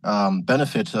the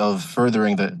benefit of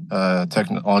furthering the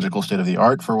technological state of the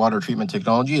art for water treatment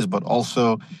technologies, but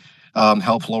also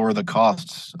help lower the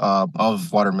costs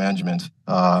of water management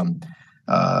and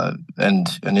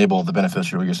enable the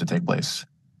beneficial reuse to take place.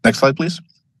 Next slide, please.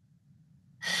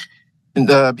 And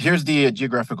here's the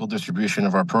geographical distribution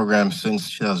of our program.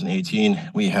 Since 2018,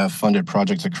 we have funded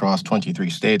projects across 23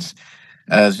 states.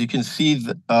 As you can see,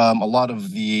 a lot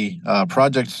of the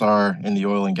projects are in the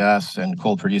oil and gas and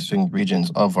coal producing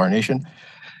regions of our nation.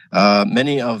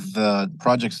 Many of the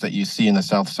projects that you see in the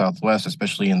Southwest,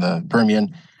 especially in the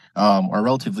Permian, are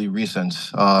relatively recent,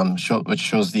 which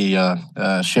shows the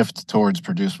shift towards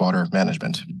produced water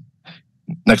management.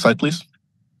 Next slide, please.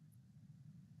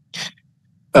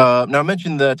 Now, I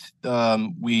mentioned that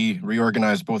we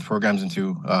reorganized both programs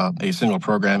into a single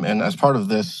program, and as part of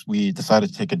this, we decided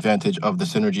to take advantage of the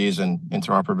synergies and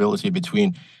interoperability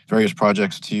between various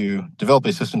projects to develop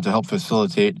a system to help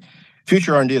facilitate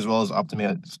future R&D as well as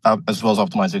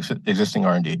optimize existing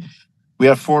R&D. We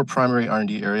have 4 primary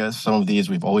R&D areas. Some of these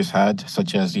we've always had,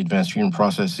 such as the advanced stream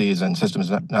processes and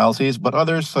systems analyses, but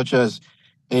others, such as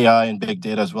AI and big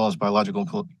data, as well as biological and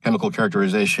chemical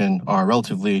characterization, are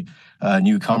relatively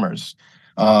newcomers.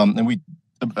 And we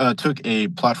took a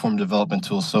platform development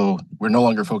tool, so we're no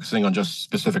longer focusing on just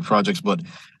specific projects, but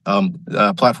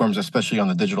platforms, especially on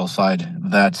the digital side,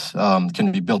 that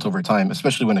can be built over time,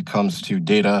 especially when it comes to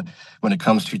data, when it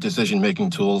comes to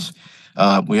decision-making tools.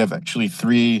 We have actually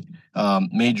 3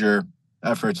 major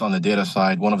efforts on the data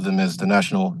side. One of them is the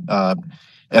National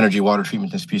Energy Water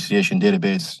Treatment and Speciation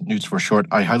Database, NEWTS for short.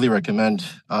 I highly recommend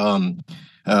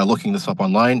looking this up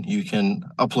online. You can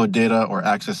upload data or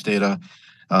access data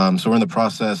So we're in the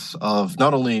process of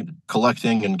not only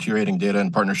collecting and curating data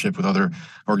in partnership with other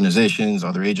organizations,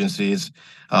 other agencies,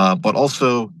 but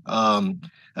also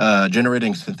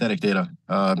generating synthetic data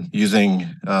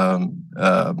using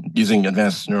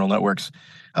advanced neural networks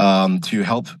to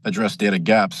help address data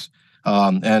gaps.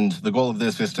 And the goal of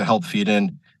this is to help feed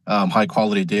in high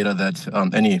quality data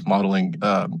that any modeling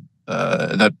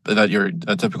that your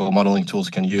typical modeling tools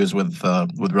can use with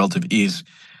relative ease.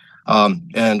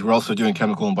 And we're also doing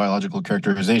chemical and biological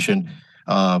characterization.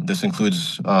 This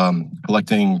includes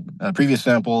collecting previous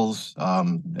samples,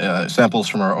 samples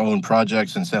from our own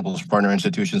projects and samples from partner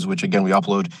institutions, which again, we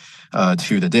upload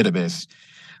to the database.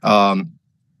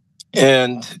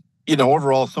 And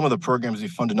overall, some of the programs we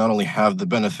funded not only have the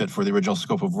benefit for the original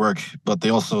scope of work, but they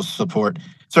also serve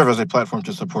as a platform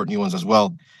to support new ones as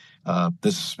well.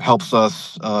 This helps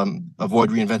us avoid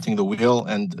reinventing the wheel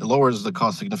and lowers the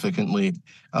cost significantly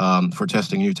for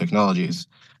testing new technologies.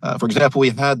 For example,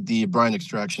 we've had the brine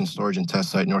extraction, storage, and test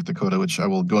site in North Dakota, which I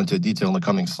will go into detail in the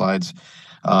coming slides.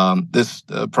 This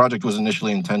project was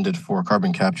initially intended for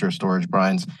carbon capture, storage,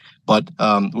 brines, but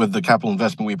with the capital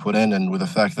investment we put in and with the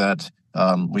fact that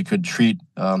we could treat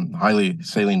highly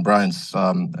saline brines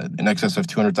in excess of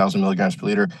 200,000 milligrams per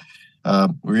liter,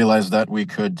 we realized that we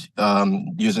could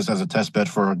use this as a test bed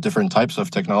for different types of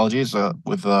technologies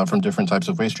from different types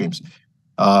of waste streams.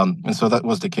 And so that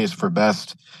was the case for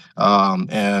BEST.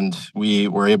 And we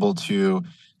were able to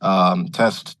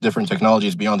test different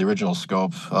technologies beyond the original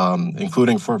scope,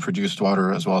 including for produced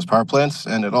water as well as power plants.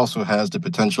 And it also has the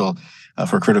potential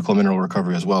for critical mineral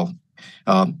recovery as well.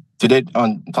 To date,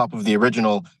 on top of the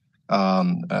original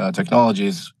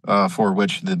technologies for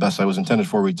which the BEST site was intended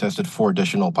for, we tested 4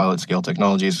 additional pilot scale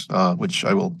technologies, which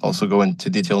I will also go into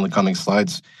detail in the coming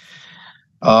slides.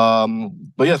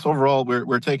 But yes, overall,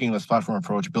 we're taking this platform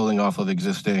approach, building off of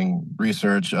existing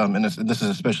research, and this is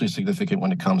especially significant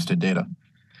when it comes to data.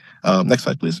 Next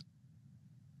slide, please.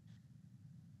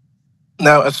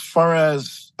 Now, as far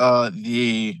as our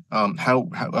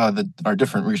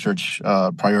different research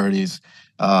priorities,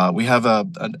 we have a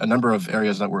number of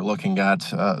areas that we're looking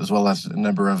at, as well as a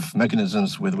number of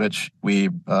mechanisms with which we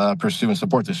pursue and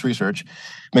support this research.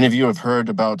 Many of you have heard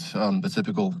about the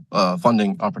typical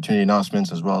funding opportunity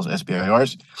announcements as well as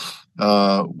SBIRs.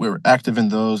 We're active in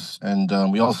those, and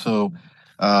we also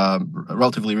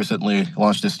relatively recently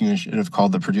launched this new initiative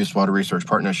called the Produced Water Research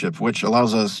Partnership, which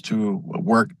allows us to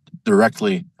work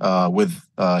directly with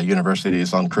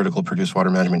universities on critical produced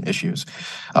water management issues.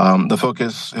 The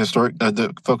focus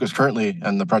currently,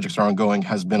 and the projects are ongoing,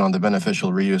 has been on the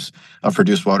beneficial reuse of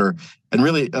produced water. And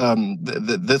really,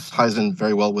 this ties in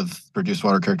very well with produced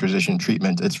water characterization and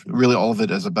treatment. It's really all of it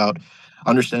is about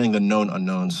understanding the known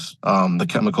unknowns, the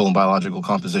chemical and biological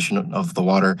composition of the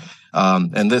water.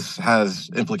 And this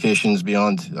has implications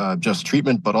beyond just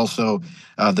treatment, but also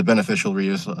the beneficial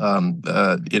reuse,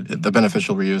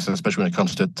 especially when it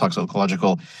comes to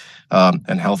toxicological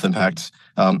and health impacts,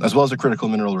 as well as the critical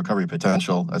mineral recovery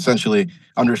potential. Essentially,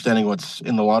 understanding what's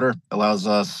in the water allows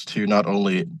us to not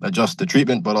only adjust the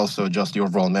treatment, but also adjust the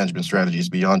overall management strategies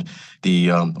beyond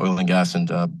the oil and gas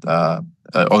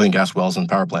wells and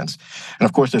power plants. And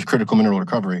of course, there's critical mineral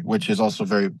recovery, which is also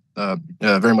very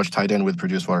much tied in with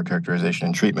produced water characterization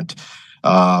and treatment.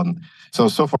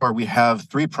 So far, we have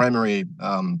 3 primary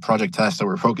project tasks that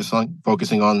we're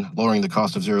focusing on: lowering the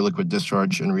cost of zero liquid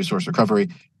discharge and resource recovery,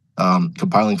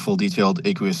 compiling full detailed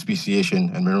aqueous speciation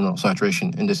and mineral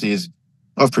saturation indices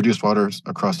of produced waters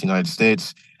across the United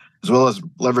States, as well as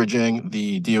leveraging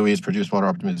the DOE's produced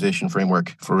water optimization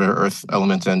framework for rare earth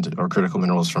elements and or critical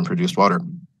minerals from produced water.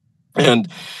 And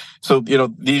so,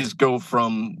 these go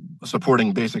from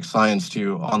supporting basic science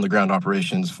to on-the-ground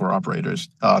operations for operators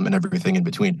and everything in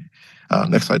between.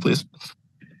 Next slide, please.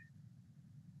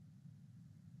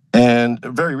 And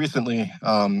very recently,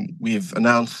 we've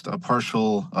announced a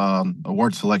partial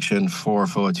award selection for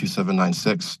FOA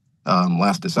 2796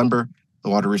 last December, the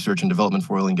water research and development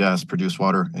for oil and gas, produced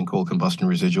water, and coal combustion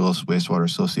residuals, wastewater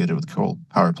associated with coal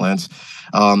power plants.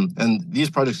 And these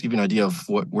projects give you an idea of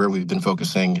where we've been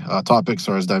focusing. Topics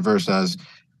are as diverse as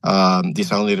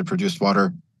desalinated produced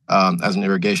water as an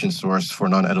irrigation source for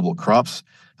non-edible crops,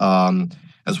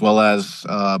 as well as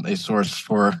a source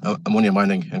for ammonia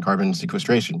mining and carbon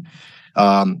sequestration.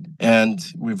 And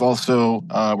we're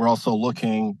also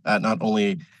looking at not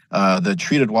only the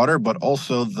treated water, but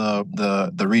also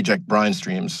the reject brine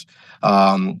streams.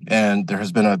 And there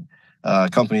has been a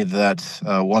company that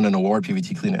won an award,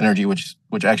 PVT Clean Energy, which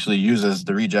actually uses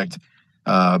the reject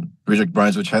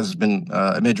brines, which has been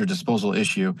a major disposal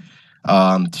issue.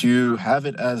 to have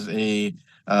it as a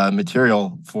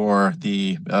material for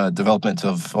the development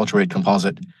of ultra-weight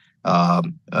composite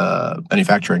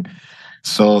manufacturing.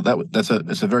 So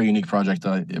it's a very unique project.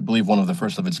 I believe one of the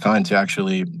first of its kind to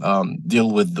actually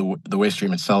deal with the waste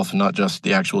stream itself, and not just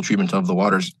the actual treatment of the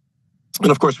waters. And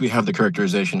of course, we have the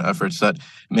characterization efforts that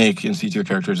make in situ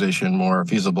characterization more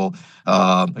feasible.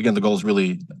 Again, the goal is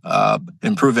really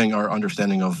improving our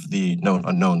understanding of the known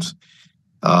unknowns.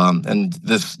 And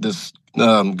this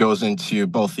goes into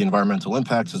both the environmental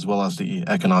impacts as well as the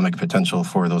economic potential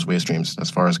for those waste streams as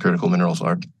far as critical minerals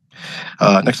are.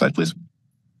 Next slide, please.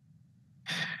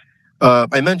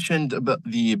 I mentioned about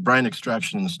the brine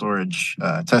extraction and storage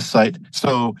test site.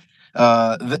 So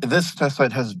this test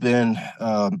site has been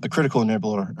a critical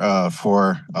enabler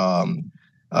for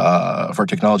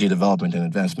technology development and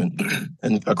advancement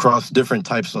and across different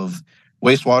types of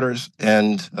wastewaters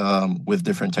and with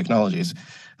different technologies.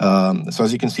 So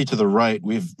as you can see to the right,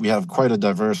 we have quite a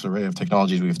diverse array of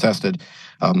technologies we've tested,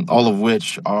 all of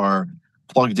which are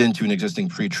plugged into an existing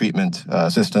pre-treatment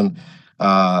system.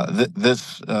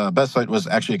 This best site was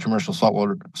actually a commercial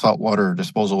saltwater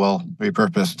disposal well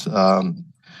repurposed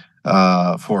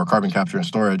for carbon capture and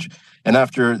storage. And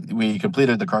after we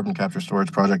completed the carbon capture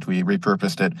storage project, we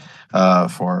repurposed it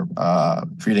for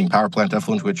treating power plant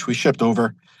effluent, which we shipped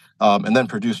over, and then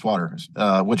produced water,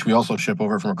 which we also ship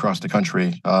over from across the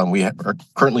country. We are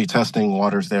currently testing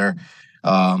waters there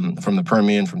from the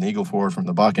Permian, from the Eagle Ford, from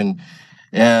the Bakken.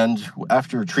 And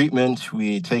after treatment,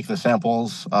 we take the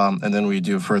samples and then we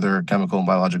do further chemical and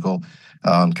biological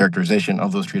characterization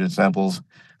of those treated samples,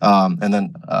 and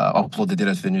then upload the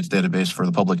data to the NEWS database for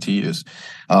the public to use.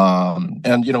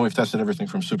 And we've tested everything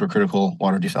from supercritical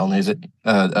water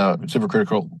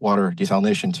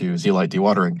desalination to zeolite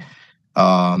dewatering.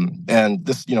 And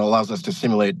this allows us to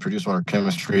simulate produced water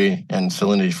chemistry and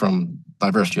salinity from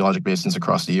diverse geologic basins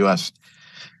across the U.S.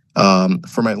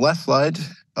 For my last slide,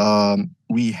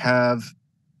 we have,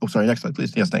 sorry, next slide,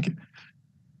 please. Yes, thank you.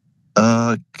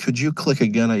 Could you click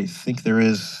again? I think there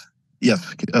is,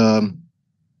 yes.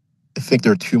 I think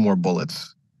there are two more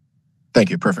bullets. Thank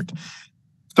you, perfect.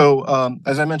 So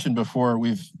as I mentioned before,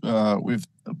 we've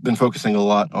been focusing a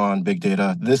lot on big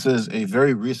data. This is a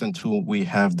very recent tool we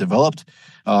have developed.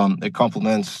 It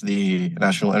complements the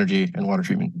National Energy and Water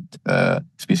Treatment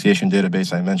Speciation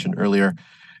database I mentioned earlier.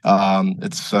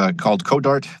 It's called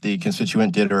CODART, the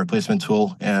Constituent Data Replacement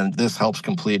Tool, and this helps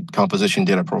complete composition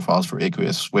data profiles for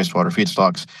aqueous wastewater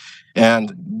feedstocks.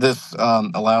 And this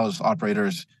allows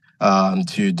operators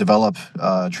to develop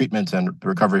treatment and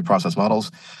recovery process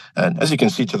models. And as you can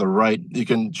see to the right, you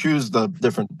can choose the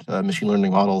different machine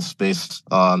learning models based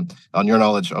on your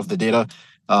knowledge of the data.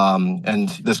 And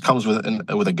this comes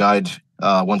with a guide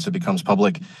once it becomes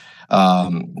public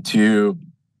to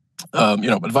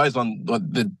advise on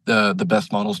the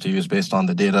best models to use based on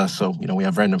the data. So, we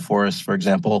have random forests, for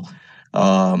example. We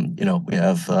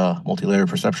have multi-layer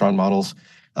perceptron models,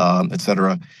 et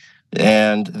cetera.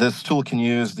 And this tool can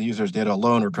use the user's data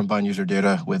alone or combine user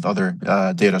data with other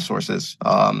data sources.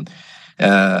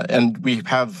 And we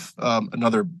have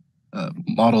another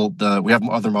model, we have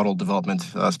other model development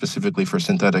specifically for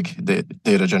synthetic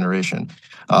data generation.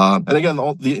 And again,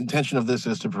 the intention of this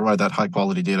is to provide that high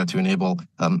quality data to enable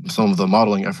some of the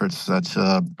modeling efforts that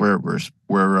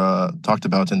were talked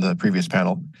about in the previous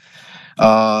panel.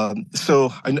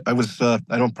 So I know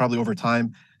I'm probably over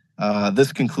time.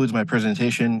 This concludes my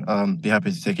presentation. Be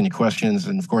happy to take any questions.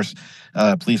 And of course,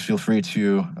 please feel free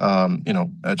to,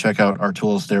 check out our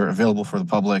tools. They're available for the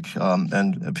public.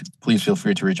 And please feel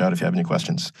free to reach out if you have any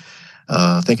questions.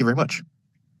 Thank you very much.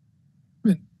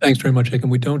 Thanks very much,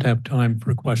 Aiken. We don't have time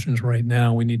for questions right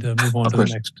now. We need to move on to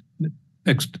the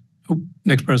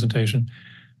next presentation,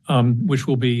 which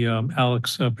will be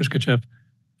Alex Priskachev.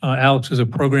 Alex is a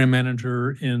program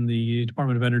manager in the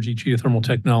Department of Energy Geothermal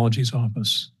Technologies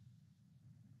office.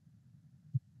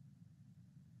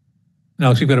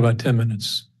 Alex, you've got about 10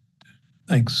 minutes.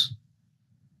 Thanks.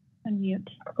 Unmute.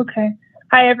 Okay.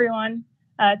 Hi, everyone.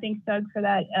 Thanks, Doug, for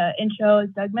that intro. As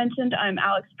Doug mentioned, I'm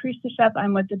Alex Pristachev.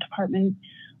 I'm with the Department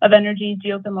of Energy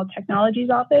Geothermal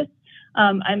Technologies office.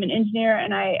 I'm an engineer,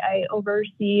 and I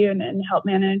oversee and help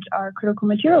manage our critical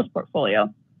materials portfolio.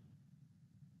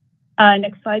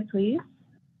 Next slide, please.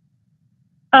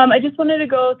 I just wanted to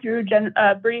go through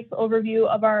a brief overview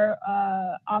of our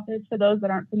office for those that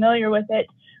aren't familiar with it.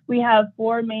 We have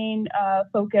four main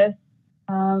focus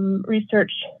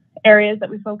research areas that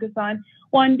we focus on.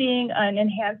 One being an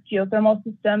enhanced geothermal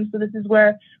system. So this is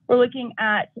where we're looking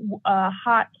at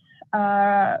hot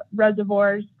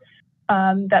reservoirs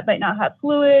that might not have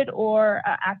fluid or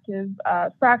active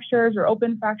fractures or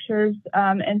open fractures.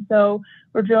 And so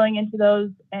we're drilling into those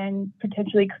and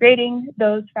potentially creating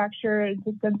those fracture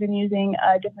systems and using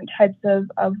different types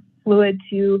of fluid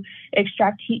to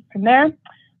extract heat from there.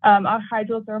 Our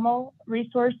hydrothermal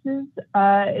resources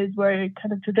is where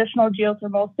kind of traditional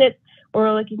geothermal sits, where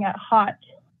we're looking at hot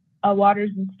waters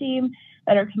and steam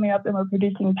that are coming up and we're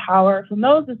producing power from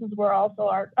those. This is where also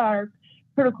our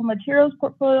critical materials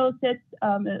portfolio sits,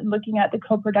 looking at the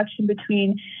co-production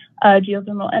between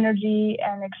geothermal energy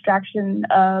and extraction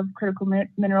of critical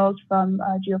minerals from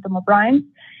geothermal brines.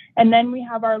 And then we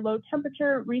have our low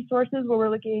temperature resources where we're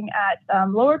looking at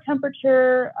lower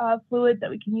temperature fluids that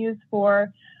we can use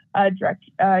for direct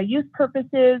use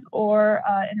purposes or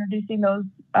introducing those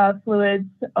fluids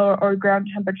or ground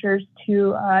temperatures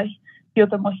to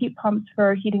geothermal heat pumps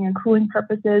for heating and cooling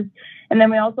purposes. And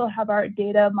then we also have our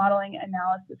data modeling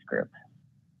analysis group.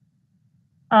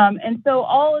 And so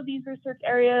all of these research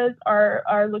areas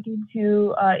are looking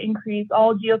to increase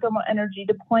all geothermal energy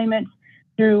deployment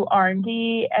through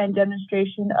R&D and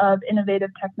demonstration of innovative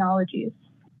technologies.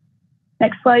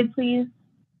 Next slide, please.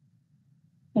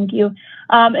 Thank you.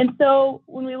 And so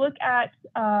when we look at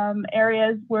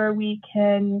areas where we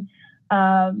can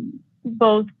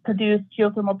both produce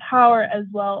geothermal power as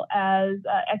well as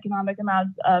economic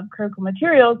amounts of critical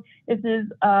materials, this is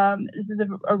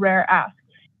a rare ask.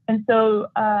 And so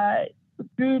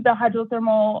through the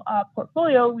hydrothermal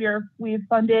portfolio, we've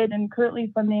funded and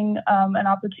currently funding an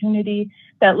opportunity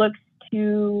that looks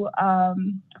to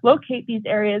locate these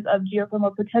areas of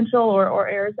geothermal potential or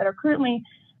areas that are currently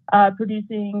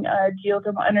producing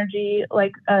geothermal energy,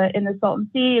 like in the Salton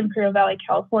Sea, Imperial Valley,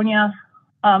 California,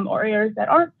 or areas that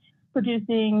aren't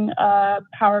producing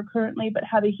power currently, but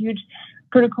have a huge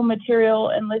critical material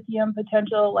and lithium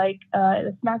potential, like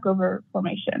the Smackover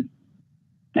Formation.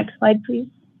 Next slide, please.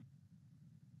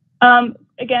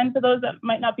 Again, for those that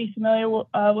might not be familiar with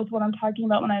what I'm talking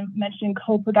about when I mentioned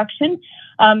co-production,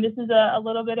 this is a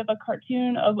little bit of a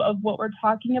cartoon of what we're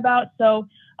talking about. So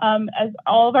as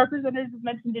all of our presenters have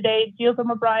mentioned today,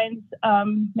 geothermal brines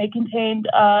may contain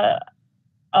a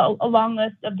long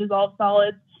list of dissolved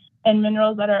solids and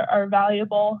minerals that are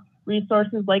valuable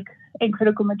resources like and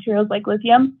critical materials like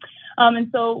lithium. And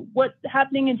so what's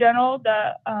happening in general,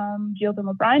 the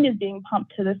geothermal brine is being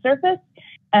pumped to the surface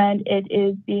and it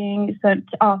is being sent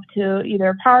off to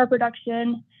either power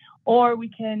production, or we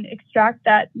can extract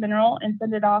that mineral and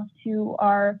send it off to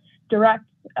our direct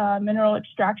mineral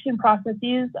extraction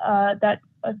processes that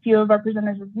a few of our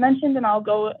presenters have mentioned, and I'll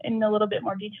go in a little bit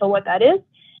more detail what that is.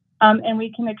 And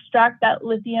we can extract that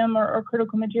lithium or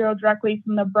critical material directly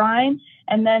from the brine,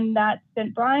 and then that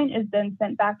spent brine is then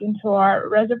sent back into our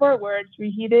reservoir where it's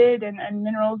reheated and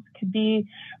minerals could be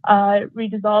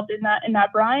redissolved in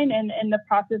that brine, and the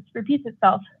process repeats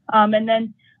itself. And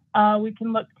then we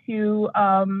can look to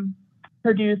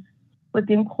produce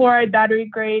lithium chloride, battery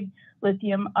grade,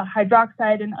 lithium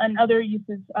hydroxide, and other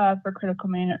uses for critical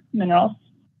minerals.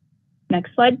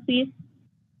 Next slide, please.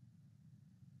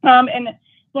 And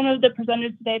one of the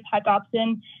presenters today, Pat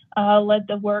Dobson, led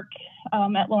the work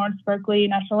at Lawrence Berkeley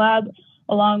National Lab,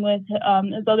 along with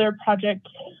his other project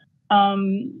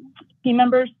team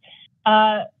members.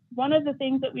 One of the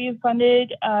things that we've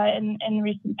funded in the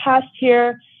recent past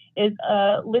here is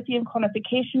a lithium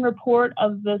quantification report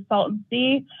of the Salton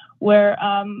Sea, where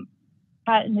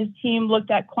Pat and his team looked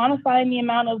at quantifying the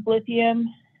amount of lithium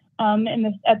in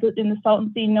the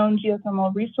Salton Sea known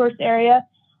geothermal resource area,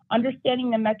 understanding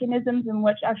the mechanisms in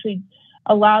which actually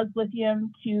allows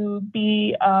lithium to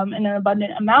be in an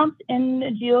abundant amount in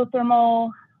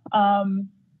geothermal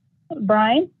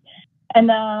brine, and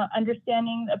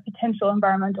understanding the potential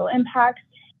environmental impacts,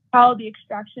 how the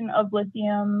extraction of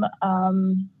lithium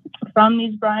from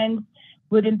these brines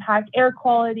would impact air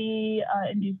quality,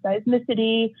 induce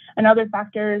seismicity, and other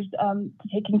factors to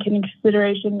take into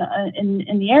consideration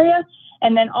in the area.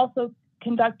 And then also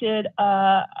conducted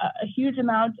a huge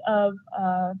amount of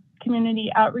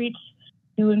community outreach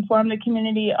to inform the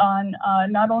community on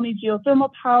not only geothermal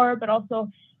power, but also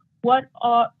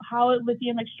how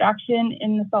lithium extraction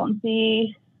in the Salton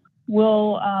Sea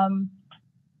would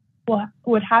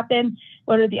happen,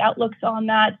 what are the outlooks on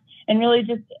that, and really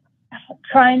just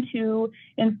trying to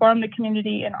inform the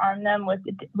community and arm them with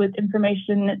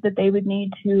information that they would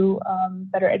need to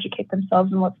better educate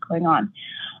themselves on what's going on.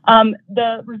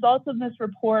 The results of this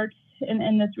report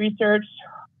and this research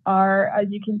are, as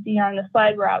you can see on the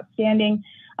slide, were outstanding.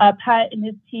 Pat and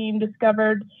his team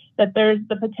discovered that there's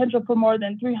the potential for more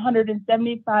than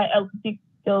 375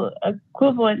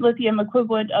 lithium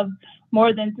equivalent of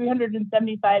more than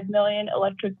 375 million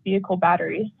electric vehicle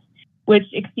batteries. which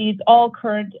exceeds all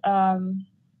current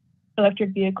electric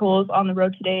vehicles on the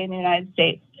road today in the United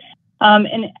States.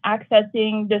 And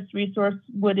accessing this resource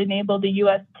would enable the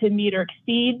U.S. to meet or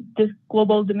exceed this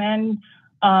global demand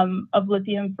of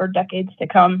lithium for decades to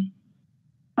come.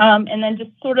 And then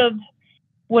just sort of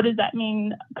what does that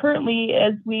mean currently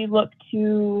as we look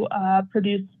to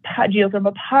produce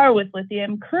geothermal power with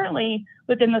lithium? Currently,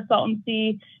 within the Salton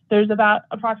Sea, there's about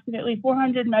approximately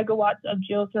 400 megawatts of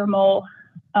geothermal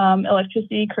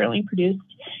electricity currently produced.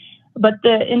 But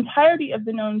the entirety of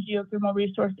the known geothermal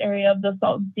resource area of the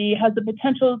Salton Sea has the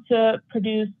potential to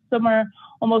produce somewhere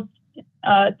almost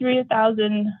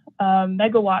 3,000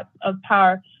 megawatts of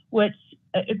power, which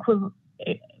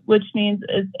means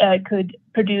it could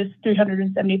produce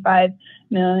 375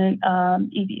 million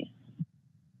EVs.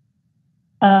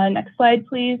 Next slide,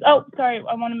 please. Oh, sorry,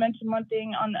 I want to mention one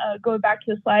thing on going back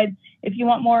to the slide. If you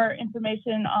want more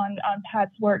information on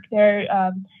Pat's work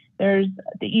there's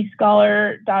the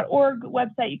escholar.org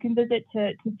website you can visit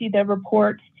to see the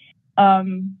report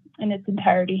in its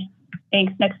entirety.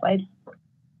 Thanks. Next slide.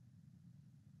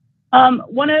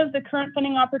 One of the current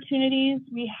funding opportunities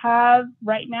we have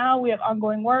right now, we have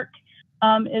ongoing work,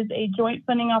 is a joint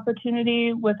funding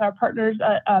opportunity with our partners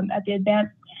at the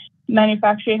Advanced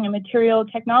Manufacturing and Material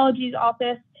Technologies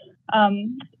Office.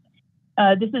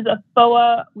 This is a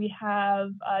FOA. We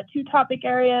have 2 topic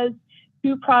areas,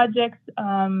 2 projects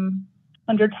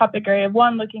under topic area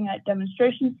 1, looking at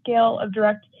demonstration scale of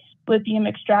direct lithium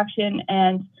extraction,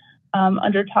 and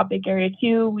under topic area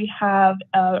 2, we have,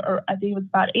 or I think it was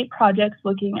about 8 projects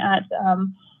looking at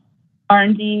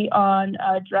R&D on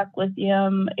direct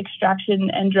lithium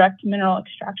extraction and direct mineral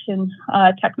extraction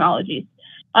technologies.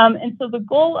 And so the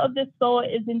goal of this FOA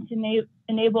is to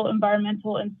enable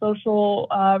environmental and social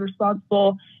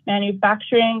responsible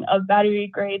manufacturing of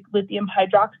battery-grade lithium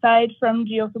hydroxide from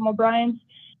geothermal brines,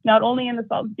 not only in the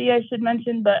Salton Sea, I should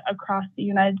mention, but across the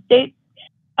United States.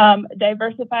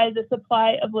 Diversify the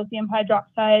supply of lithium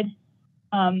hydroxide,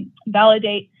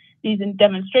 validate these in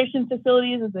demonstration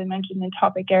facilities, as I mentioned in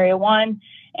topic area 1,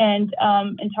 and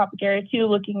in topic area 2,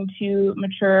 looking to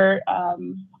mature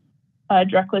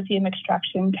direct lithium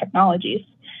extraction technologies.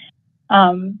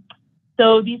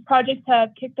 So these projects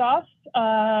have kicked off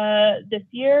this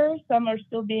year. Some are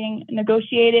still being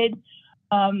negotiated,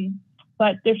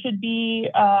 but there should be,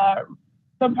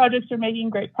 some projects are making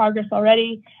great progress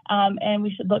already, and we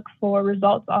should look for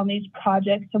results on these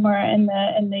projects somewhere in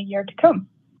the year to come.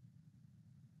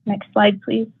 Next slide,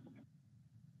 please.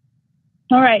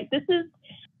 All right, this is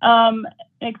an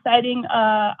exciting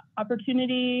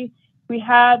opportunity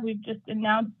we've just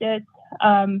announced it.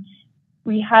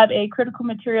 We have a critical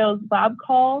materials lab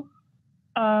call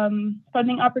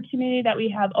funding opportunity that we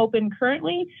have open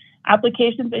currently.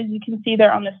 Applications, as you can see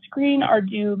there on the screen, are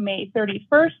due May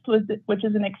 31st, which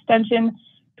is an extension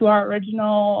to our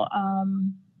original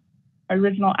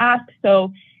ask.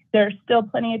 So there's still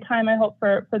plenty of time, I hope,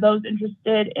 for those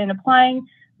interested in applying.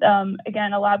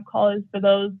 Again, a lab call is for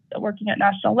those working at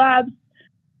national labs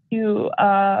to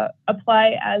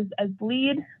apply as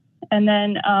lead. And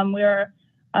then we're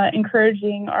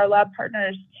encouraging our lab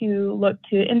partners to look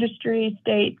to industry,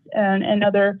 states, and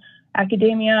other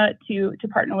academia to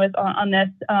partner with on this.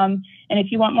 And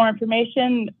if you want more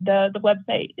information, the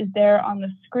website is there on the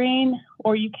screen,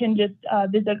 or you can just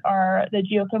visit the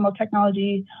Geothermal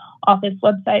Technology Office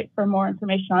website for more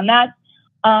information on that.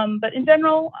 But in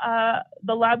general,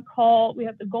 the lab call, we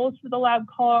have the goals for the lab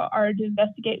call are to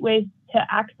investigate ways to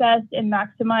access and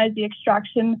maximize the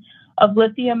extraction of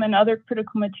lithium and other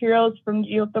critical materials from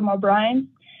geothermal brines,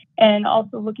 and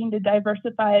also looking to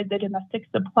diversify the domestic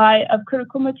supply of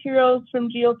critical materials from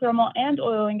geothermal and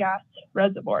oil and gas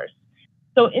reservoirs.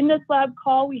 So in this lab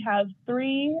call, we have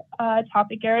 3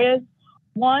 topic areas.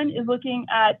 One is looking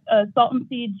at Salton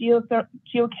Sea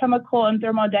geochemical and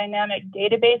thermodynamic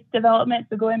database development.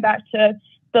 So going back to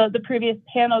the previous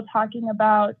panel talking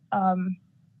about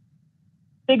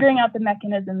figuring out the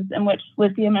mechanisms in which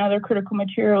lithium and other critical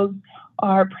materials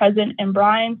are present in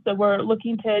brines. So we're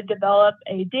looking to develop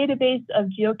a database of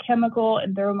geochemical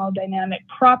and thermodynamic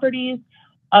properties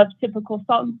of typical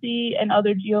Salton Sea and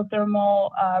other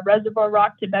geothermal reservoir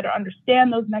rock to better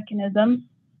understand those mechanisms.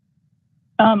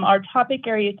 Our topic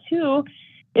area 2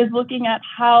 is looking at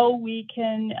how we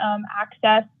can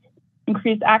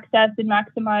increase access and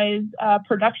maximize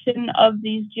production of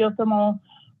these geothermal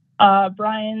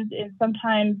brines in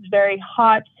sometimes very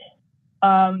hot,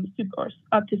 or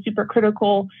up to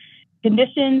supercritical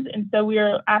conditions. And so we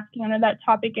are asking under that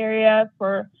topic area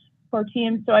for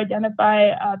teams to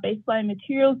identify baseline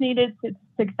materials needed to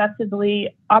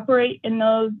successfully operate in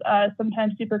those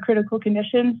sometimes supercritical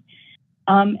conditions.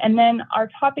 And then our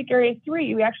topic area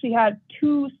 3, we actually had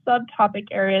 2 subtopic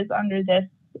areas under this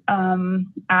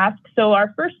ask. So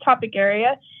our first topic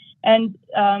area, and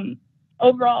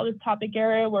overall this topic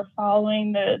area, we're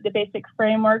following the basic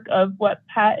framework of what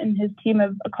Pat and his team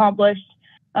have accomplished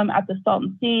at the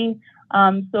Salton Sea.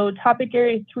 So topic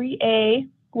area 3A,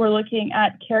 we're looking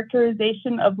at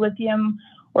characterization of lithium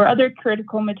or other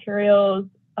critical materials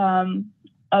of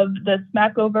the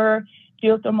Smackover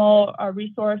geothermal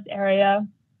resource area.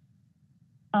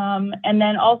 And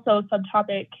then also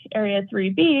subtopic area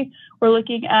 3B, we're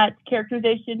looking at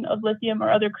characterization of lithium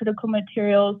or other critical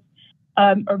materials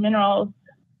or minerals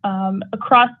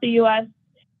across the U.S.,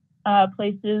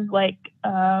 places like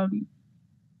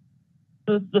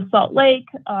the Salt Lake,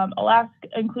 Alaska,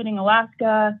 including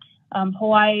Alaska,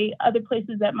 Hawaii, other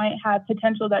places that might have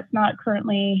potential that's not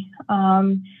currently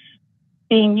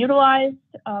being utilized,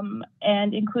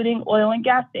 and including oil and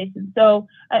gas basins. So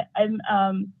I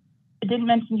didn't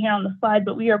mention here on the slide,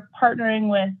 but we are partnering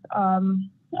with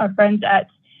our friends at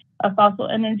Fossil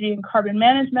Energy and Carbon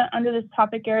Management under this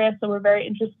topic area. So we're very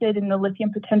interested in the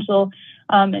lithium potential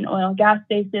in oil and gas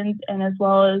basins, and as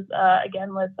well as,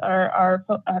 again, with our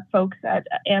folks at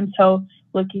AMTO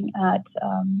looking at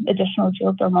additional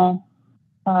geothermal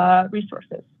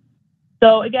resources.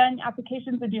 So again,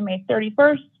 applications are due May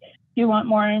 31st. If you want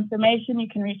more information, you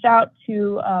can reach out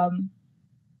to,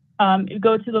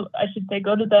 go to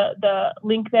the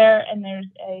link there, and there's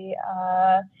a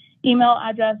email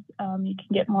address. You can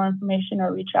get more information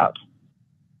or reach out.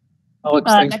 Alex,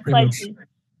 thanks next very slide, much. please.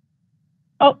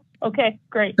 Oh, okay,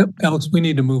 great. Yep, Alex, we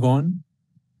need to move on.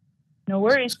 No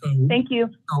worries. So, Thank you.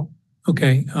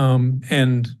 okay,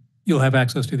 and you'll have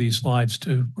access to these slides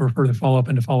to or further follow up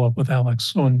and to follow up with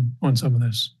Alex on some of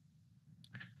this.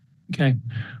 Okay,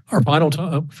 our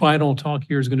final talk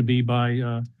here is going to be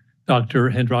by Dr.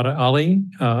 Hendrata Ali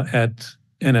at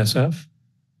NSF.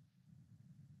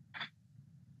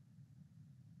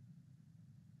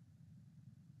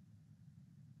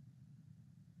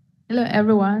 Hello,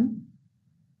 everyone.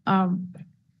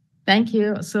 Thank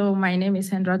you. So my name is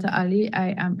Hendrata Ali.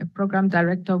 I am a program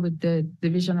director with the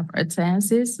Division of Earth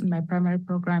Sciences. My primary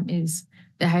program is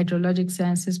the Hydrologic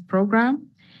Sciences program.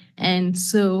 And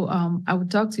so I will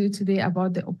talk to you today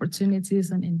about the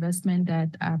opportunities and investment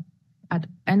that are at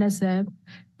NSF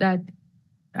that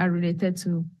are related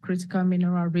to critical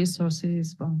mineral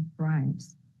resources from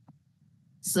brines.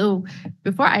 So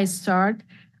before I start,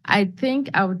 I think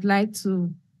I would like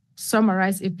to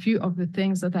summarize a few of the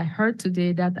things that I heard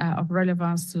today that are of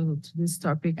relevance to this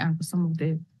topic and for some of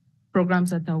the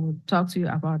programs that I will talk to you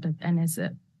about at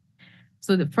NSF.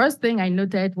 So the first thing I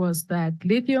noted was that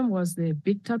lithium was the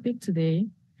big topic today.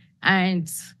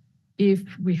 And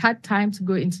if we had time to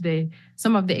go into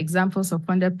some of the examples of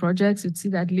funded projects, you'd see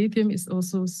that lithium is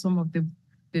also some of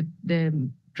the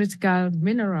critical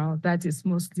mineral that is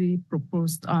mostly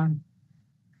proposed on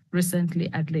recently,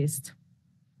 at least.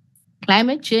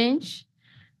 Climate change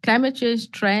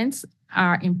trends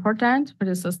are important for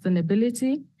the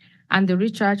sustainability and the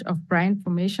recharge of brine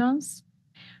formations.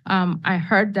 I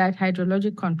heard that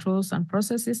hydrologic controls and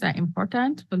processes are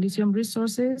important for lithium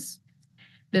resources.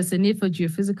 There's a need for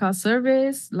geophysical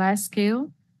surveys, large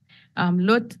scale,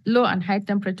 low and high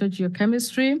temperature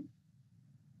geochemistry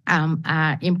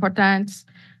are important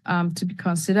to be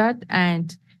considered,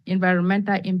 and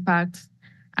environmental impact,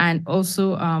 and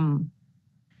also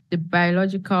the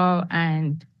biological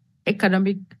and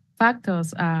economic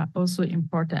factors are also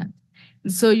important.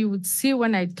 So you would see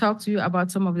when I talk to you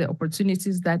about some of the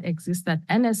opportunities that exist at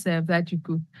NSF that you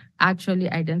could actually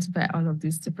identify all of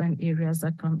these different areas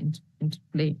that come into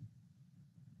play.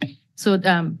 So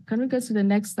can we go to the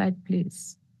next slide,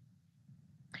 please?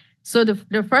 So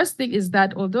the first thing is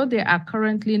that although there are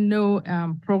currently no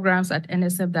programs at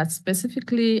NSF that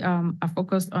specifically are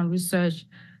focused on research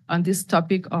on this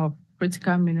topic of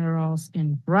critical minerals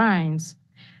in brines,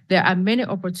 there are many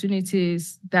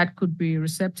opportunities that could be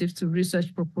receptive to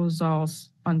research proposals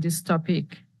on this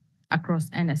topic across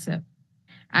NSF.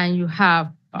 And you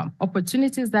have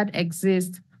opportunities that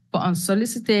exist for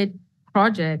unsolicited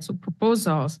projects or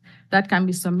proposals that can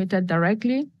be submitted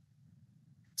directly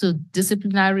to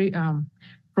disciplinary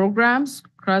programs,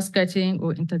 cross-cutting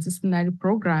or interdisciplinary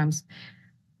programs,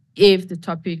 if the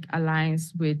topic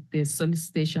aligns with the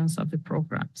solicitations of the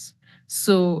programs.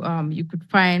 So you could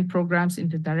find programs in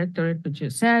the Directorate for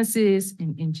Geosciences,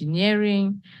 in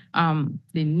engineering,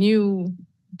 the new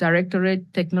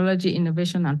Directorate Technology,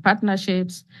 Innovation and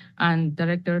Partnerships, and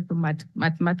Directorate for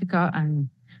Mathematical and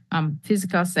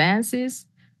Physical Sciences,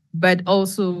 but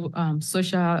also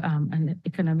social and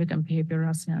economic and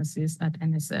behavioral sciences at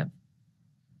NSF.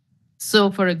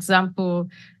 So for example,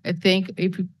 I think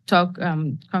if we talk,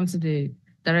 come to the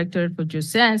Directorate for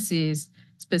Geosciences,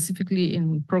 specifically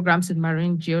in programs in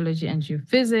marine geology and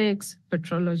geophysics,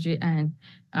 petrology and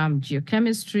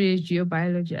geochemistry,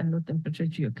 geobiology and low temperature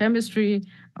geochemistry,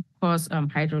 of course,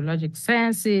 hydrologic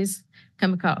sciences,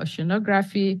 chemical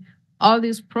oceanography, all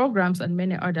these programs and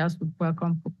many others would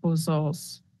welcome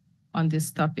proposals on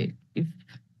this topic if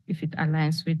it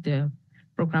aligns with the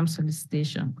program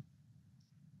solicitation.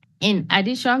 In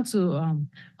addition to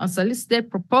unsolicited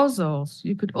proposals,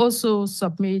 you could also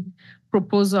submit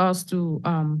proposals to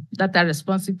that are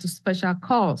responsive to special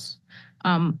calls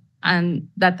and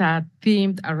that are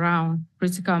themed around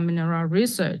critical mineral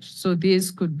research. So these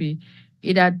could be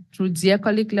either through Dear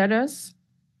Colleague letters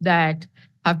that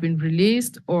have been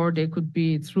released, or they could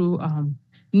be through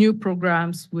new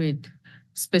programs with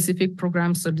specific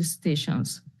program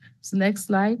solicitations. So next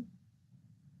slide.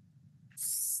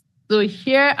 So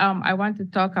here, I want to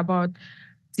talk about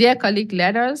Dear Colleague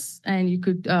letters, and you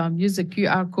could use the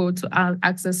QR code to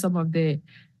access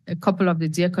a couple of the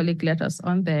Dear Colleague letters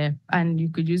on there, and you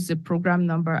could use the program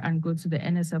number and go to the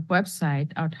NSF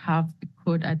website. I would have the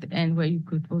code at the end where you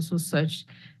could also search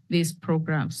these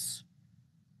programs.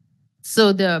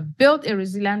 So the Build a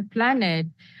Resilient Planet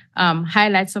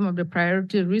highlights some of the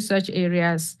priority research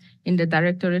areas in the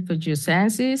Directorate for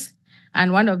Geosciences.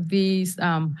 And one of these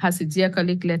has a Dear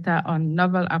Colleague letter on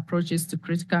novel approaches to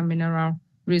critical mineral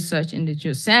research in the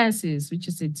geosciences, which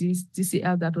is a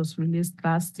DCL that was released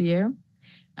last year.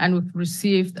 And we've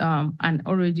received and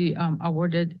already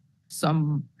awarded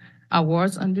some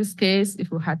awards on this case. If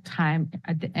we had time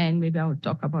at the end, maybe I would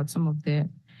talk about some of the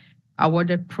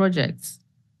awarded projects.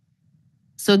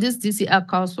 So this DCL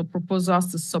calls for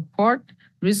proposals to support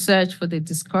research for the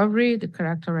discovery, the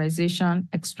characterization,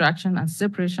 extraction, and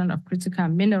separation of critical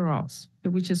minerals,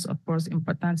 which is, of course,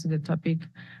 important to the topic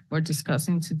we're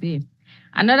discussing today.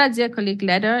 Another Dear Colleague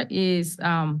letter is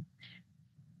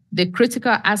the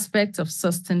critical aspects of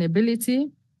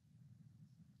sustainability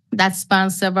that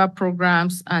spans several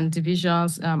programs and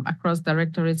divisions across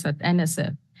directorates at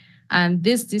NSF. And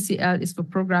this DCL is for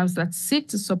programs that seek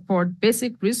to support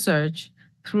basic research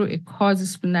through a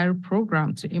cross-disciplinary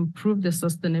program to improve the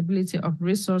sustainability of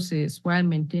resources while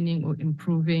maintaining or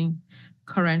improving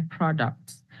current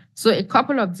products. So a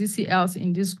couple of DCLs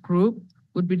in this group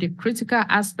would be the critical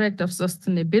aspect of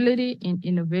sustainability in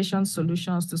innovation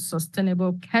solutions to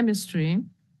sustainable chemistry.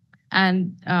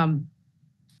 And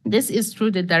this is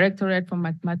through the Directorate for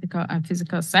Mathematical and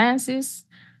Physical Sciences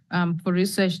for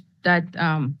research that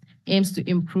aims to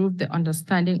improve the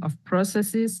understanding of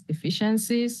processes,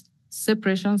 efficiencies,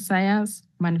 separation science,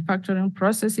 manufacturing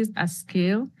processes at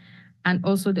scale, and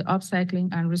also the upcycling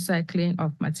and recycling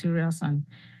of materials and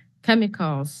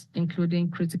chemicals, including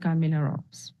critical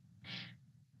minerals.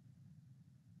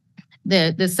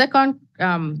 The second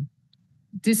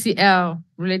DCL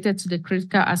related to the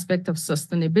critical aspect of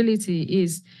sustainability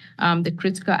is the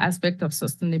critical aspect of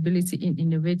sustainability in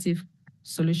innovative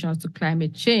solutions to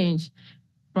climate change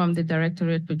from the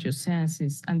Directorate for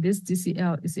Geosciences. And this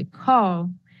DCL is a call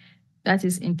that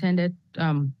is intended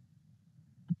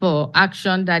for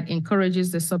action that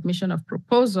encourages the submission of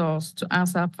proposals to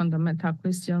answer fundamental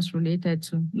questions related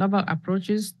to novel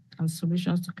approaches and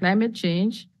solutions to climate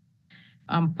change.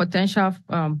 Potential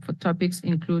for topics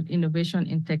include innovation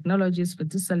in technologies for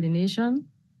desalination,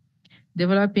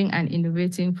 developing and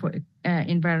innovating for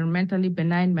environmentally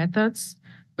benign methods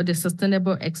for the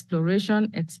sustainable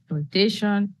exploration,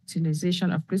 exploitation,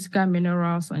 utilization of critical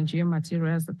minerals and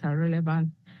geomaterials that are relevant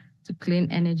to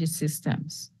clean energy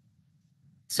systems.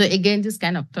 So again, this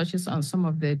kind of touches on some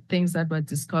of the things that were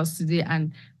discussed today,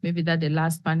 and maybe that the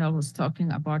last panel was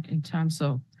talking about in terms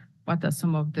of what are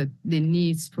some of the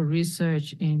needs for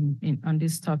research on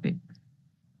this topic.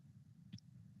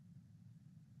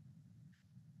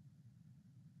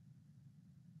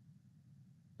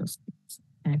 Just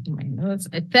adding my notes.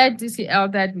 A third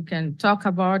DCL that we can talk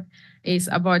about is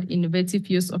about innovative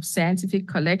use of scientific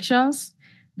collections.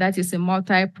 That is a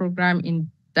multi-program in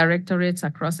directorates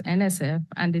across NSF,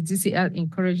 and the DCL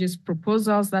encourages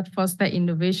proposals that foster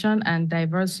innovation and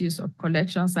diverse use of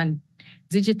collections and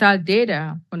digital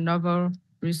data for novel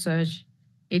research,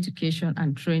 education,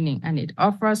 and training. And it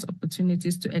offers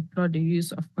opportunities to explore the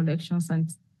use of collections and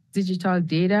digital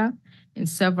data in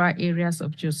several areas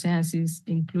of geosciences,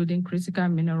 including critical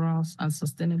minerals and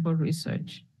sustainable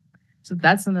research. So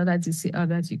that's another DCL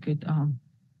that you could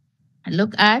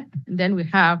look at. And then we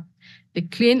have the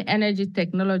Clean Energy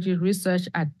Technology Research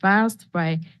Advanced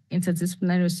by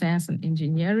Interdisciplinary Science and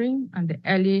Engineering, and the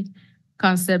Early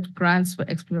Concept Grants for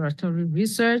Exploratory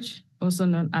Research, also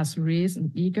known as RAISE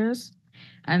and EAGERS.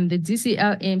 And the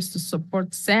DCL aims to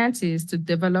support scientists to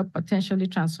develop potentially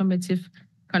transformative,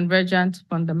 convergent,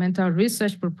 fundamental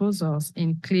research proposals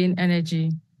in clean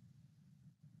energy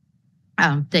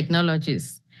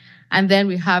technologies. And then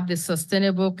we have the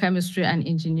Sustainable Chemistry and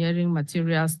Engineering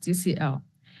Materials, DCL.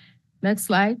 Next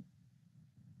slide.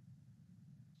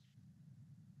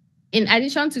 In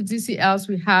addition to DCLs,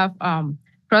 we have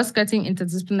cross-cutting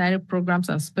interdisciplinary programs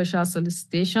and special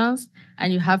solicitations,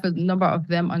 and you have a number of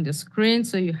them on the screen.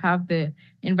 So you have the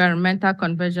environmental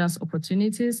convergence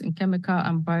opportunities in chemical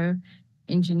and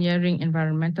bioengineering,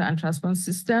 environmental and transport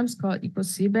systems called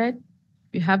EcoCBED.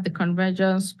 We have the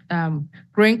convergence,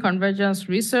 growing convergence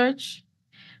research,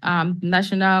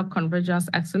 National Convergence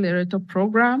Accelerator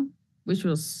Program, which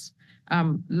was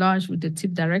launched with the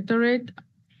TIP Directorate.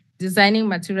 Designing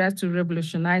Materials to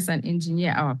Revolutionize and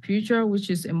Engineer Our Future,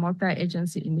 which is a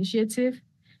multi-agency initiative.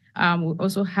 We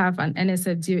also have an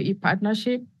NSF-DOE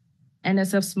partnership,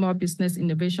 NSF Small Business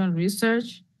Innovation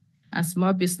Research, and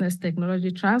Small Business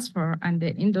Technology Transfer, and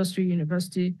the Industry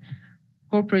University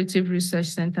Cooperative Research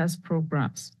Centers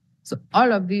programs. So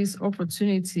all of these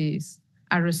opportunities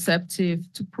are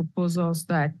receptive to proposals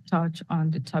that touch on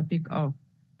the topic of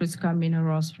critical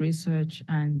minerals research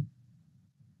and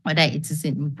whether it is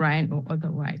in brine or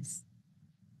otherwise.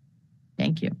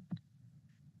 Thank you.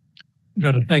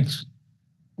 Got it. Thanks.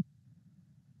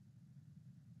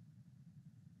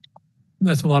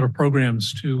 That's a lot of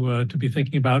programs to be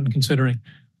thinking about and considering.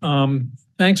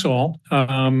 Thanks all.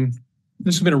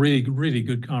 This has been a really, really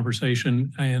good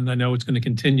conversation, and I know it's going to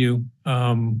continue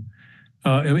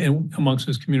amongst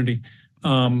this community.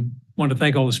 Want to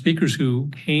thank all the speakers who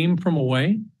came from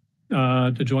away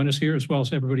to join us here, as well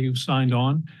as everybody who signed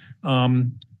on.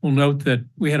 We'll note that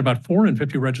we had about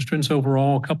 450 registrants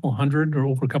overall, a couple hundred or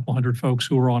over a couple hundred folks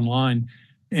who were online,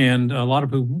 and a lot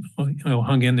of who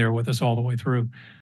hung in there with us all the way through.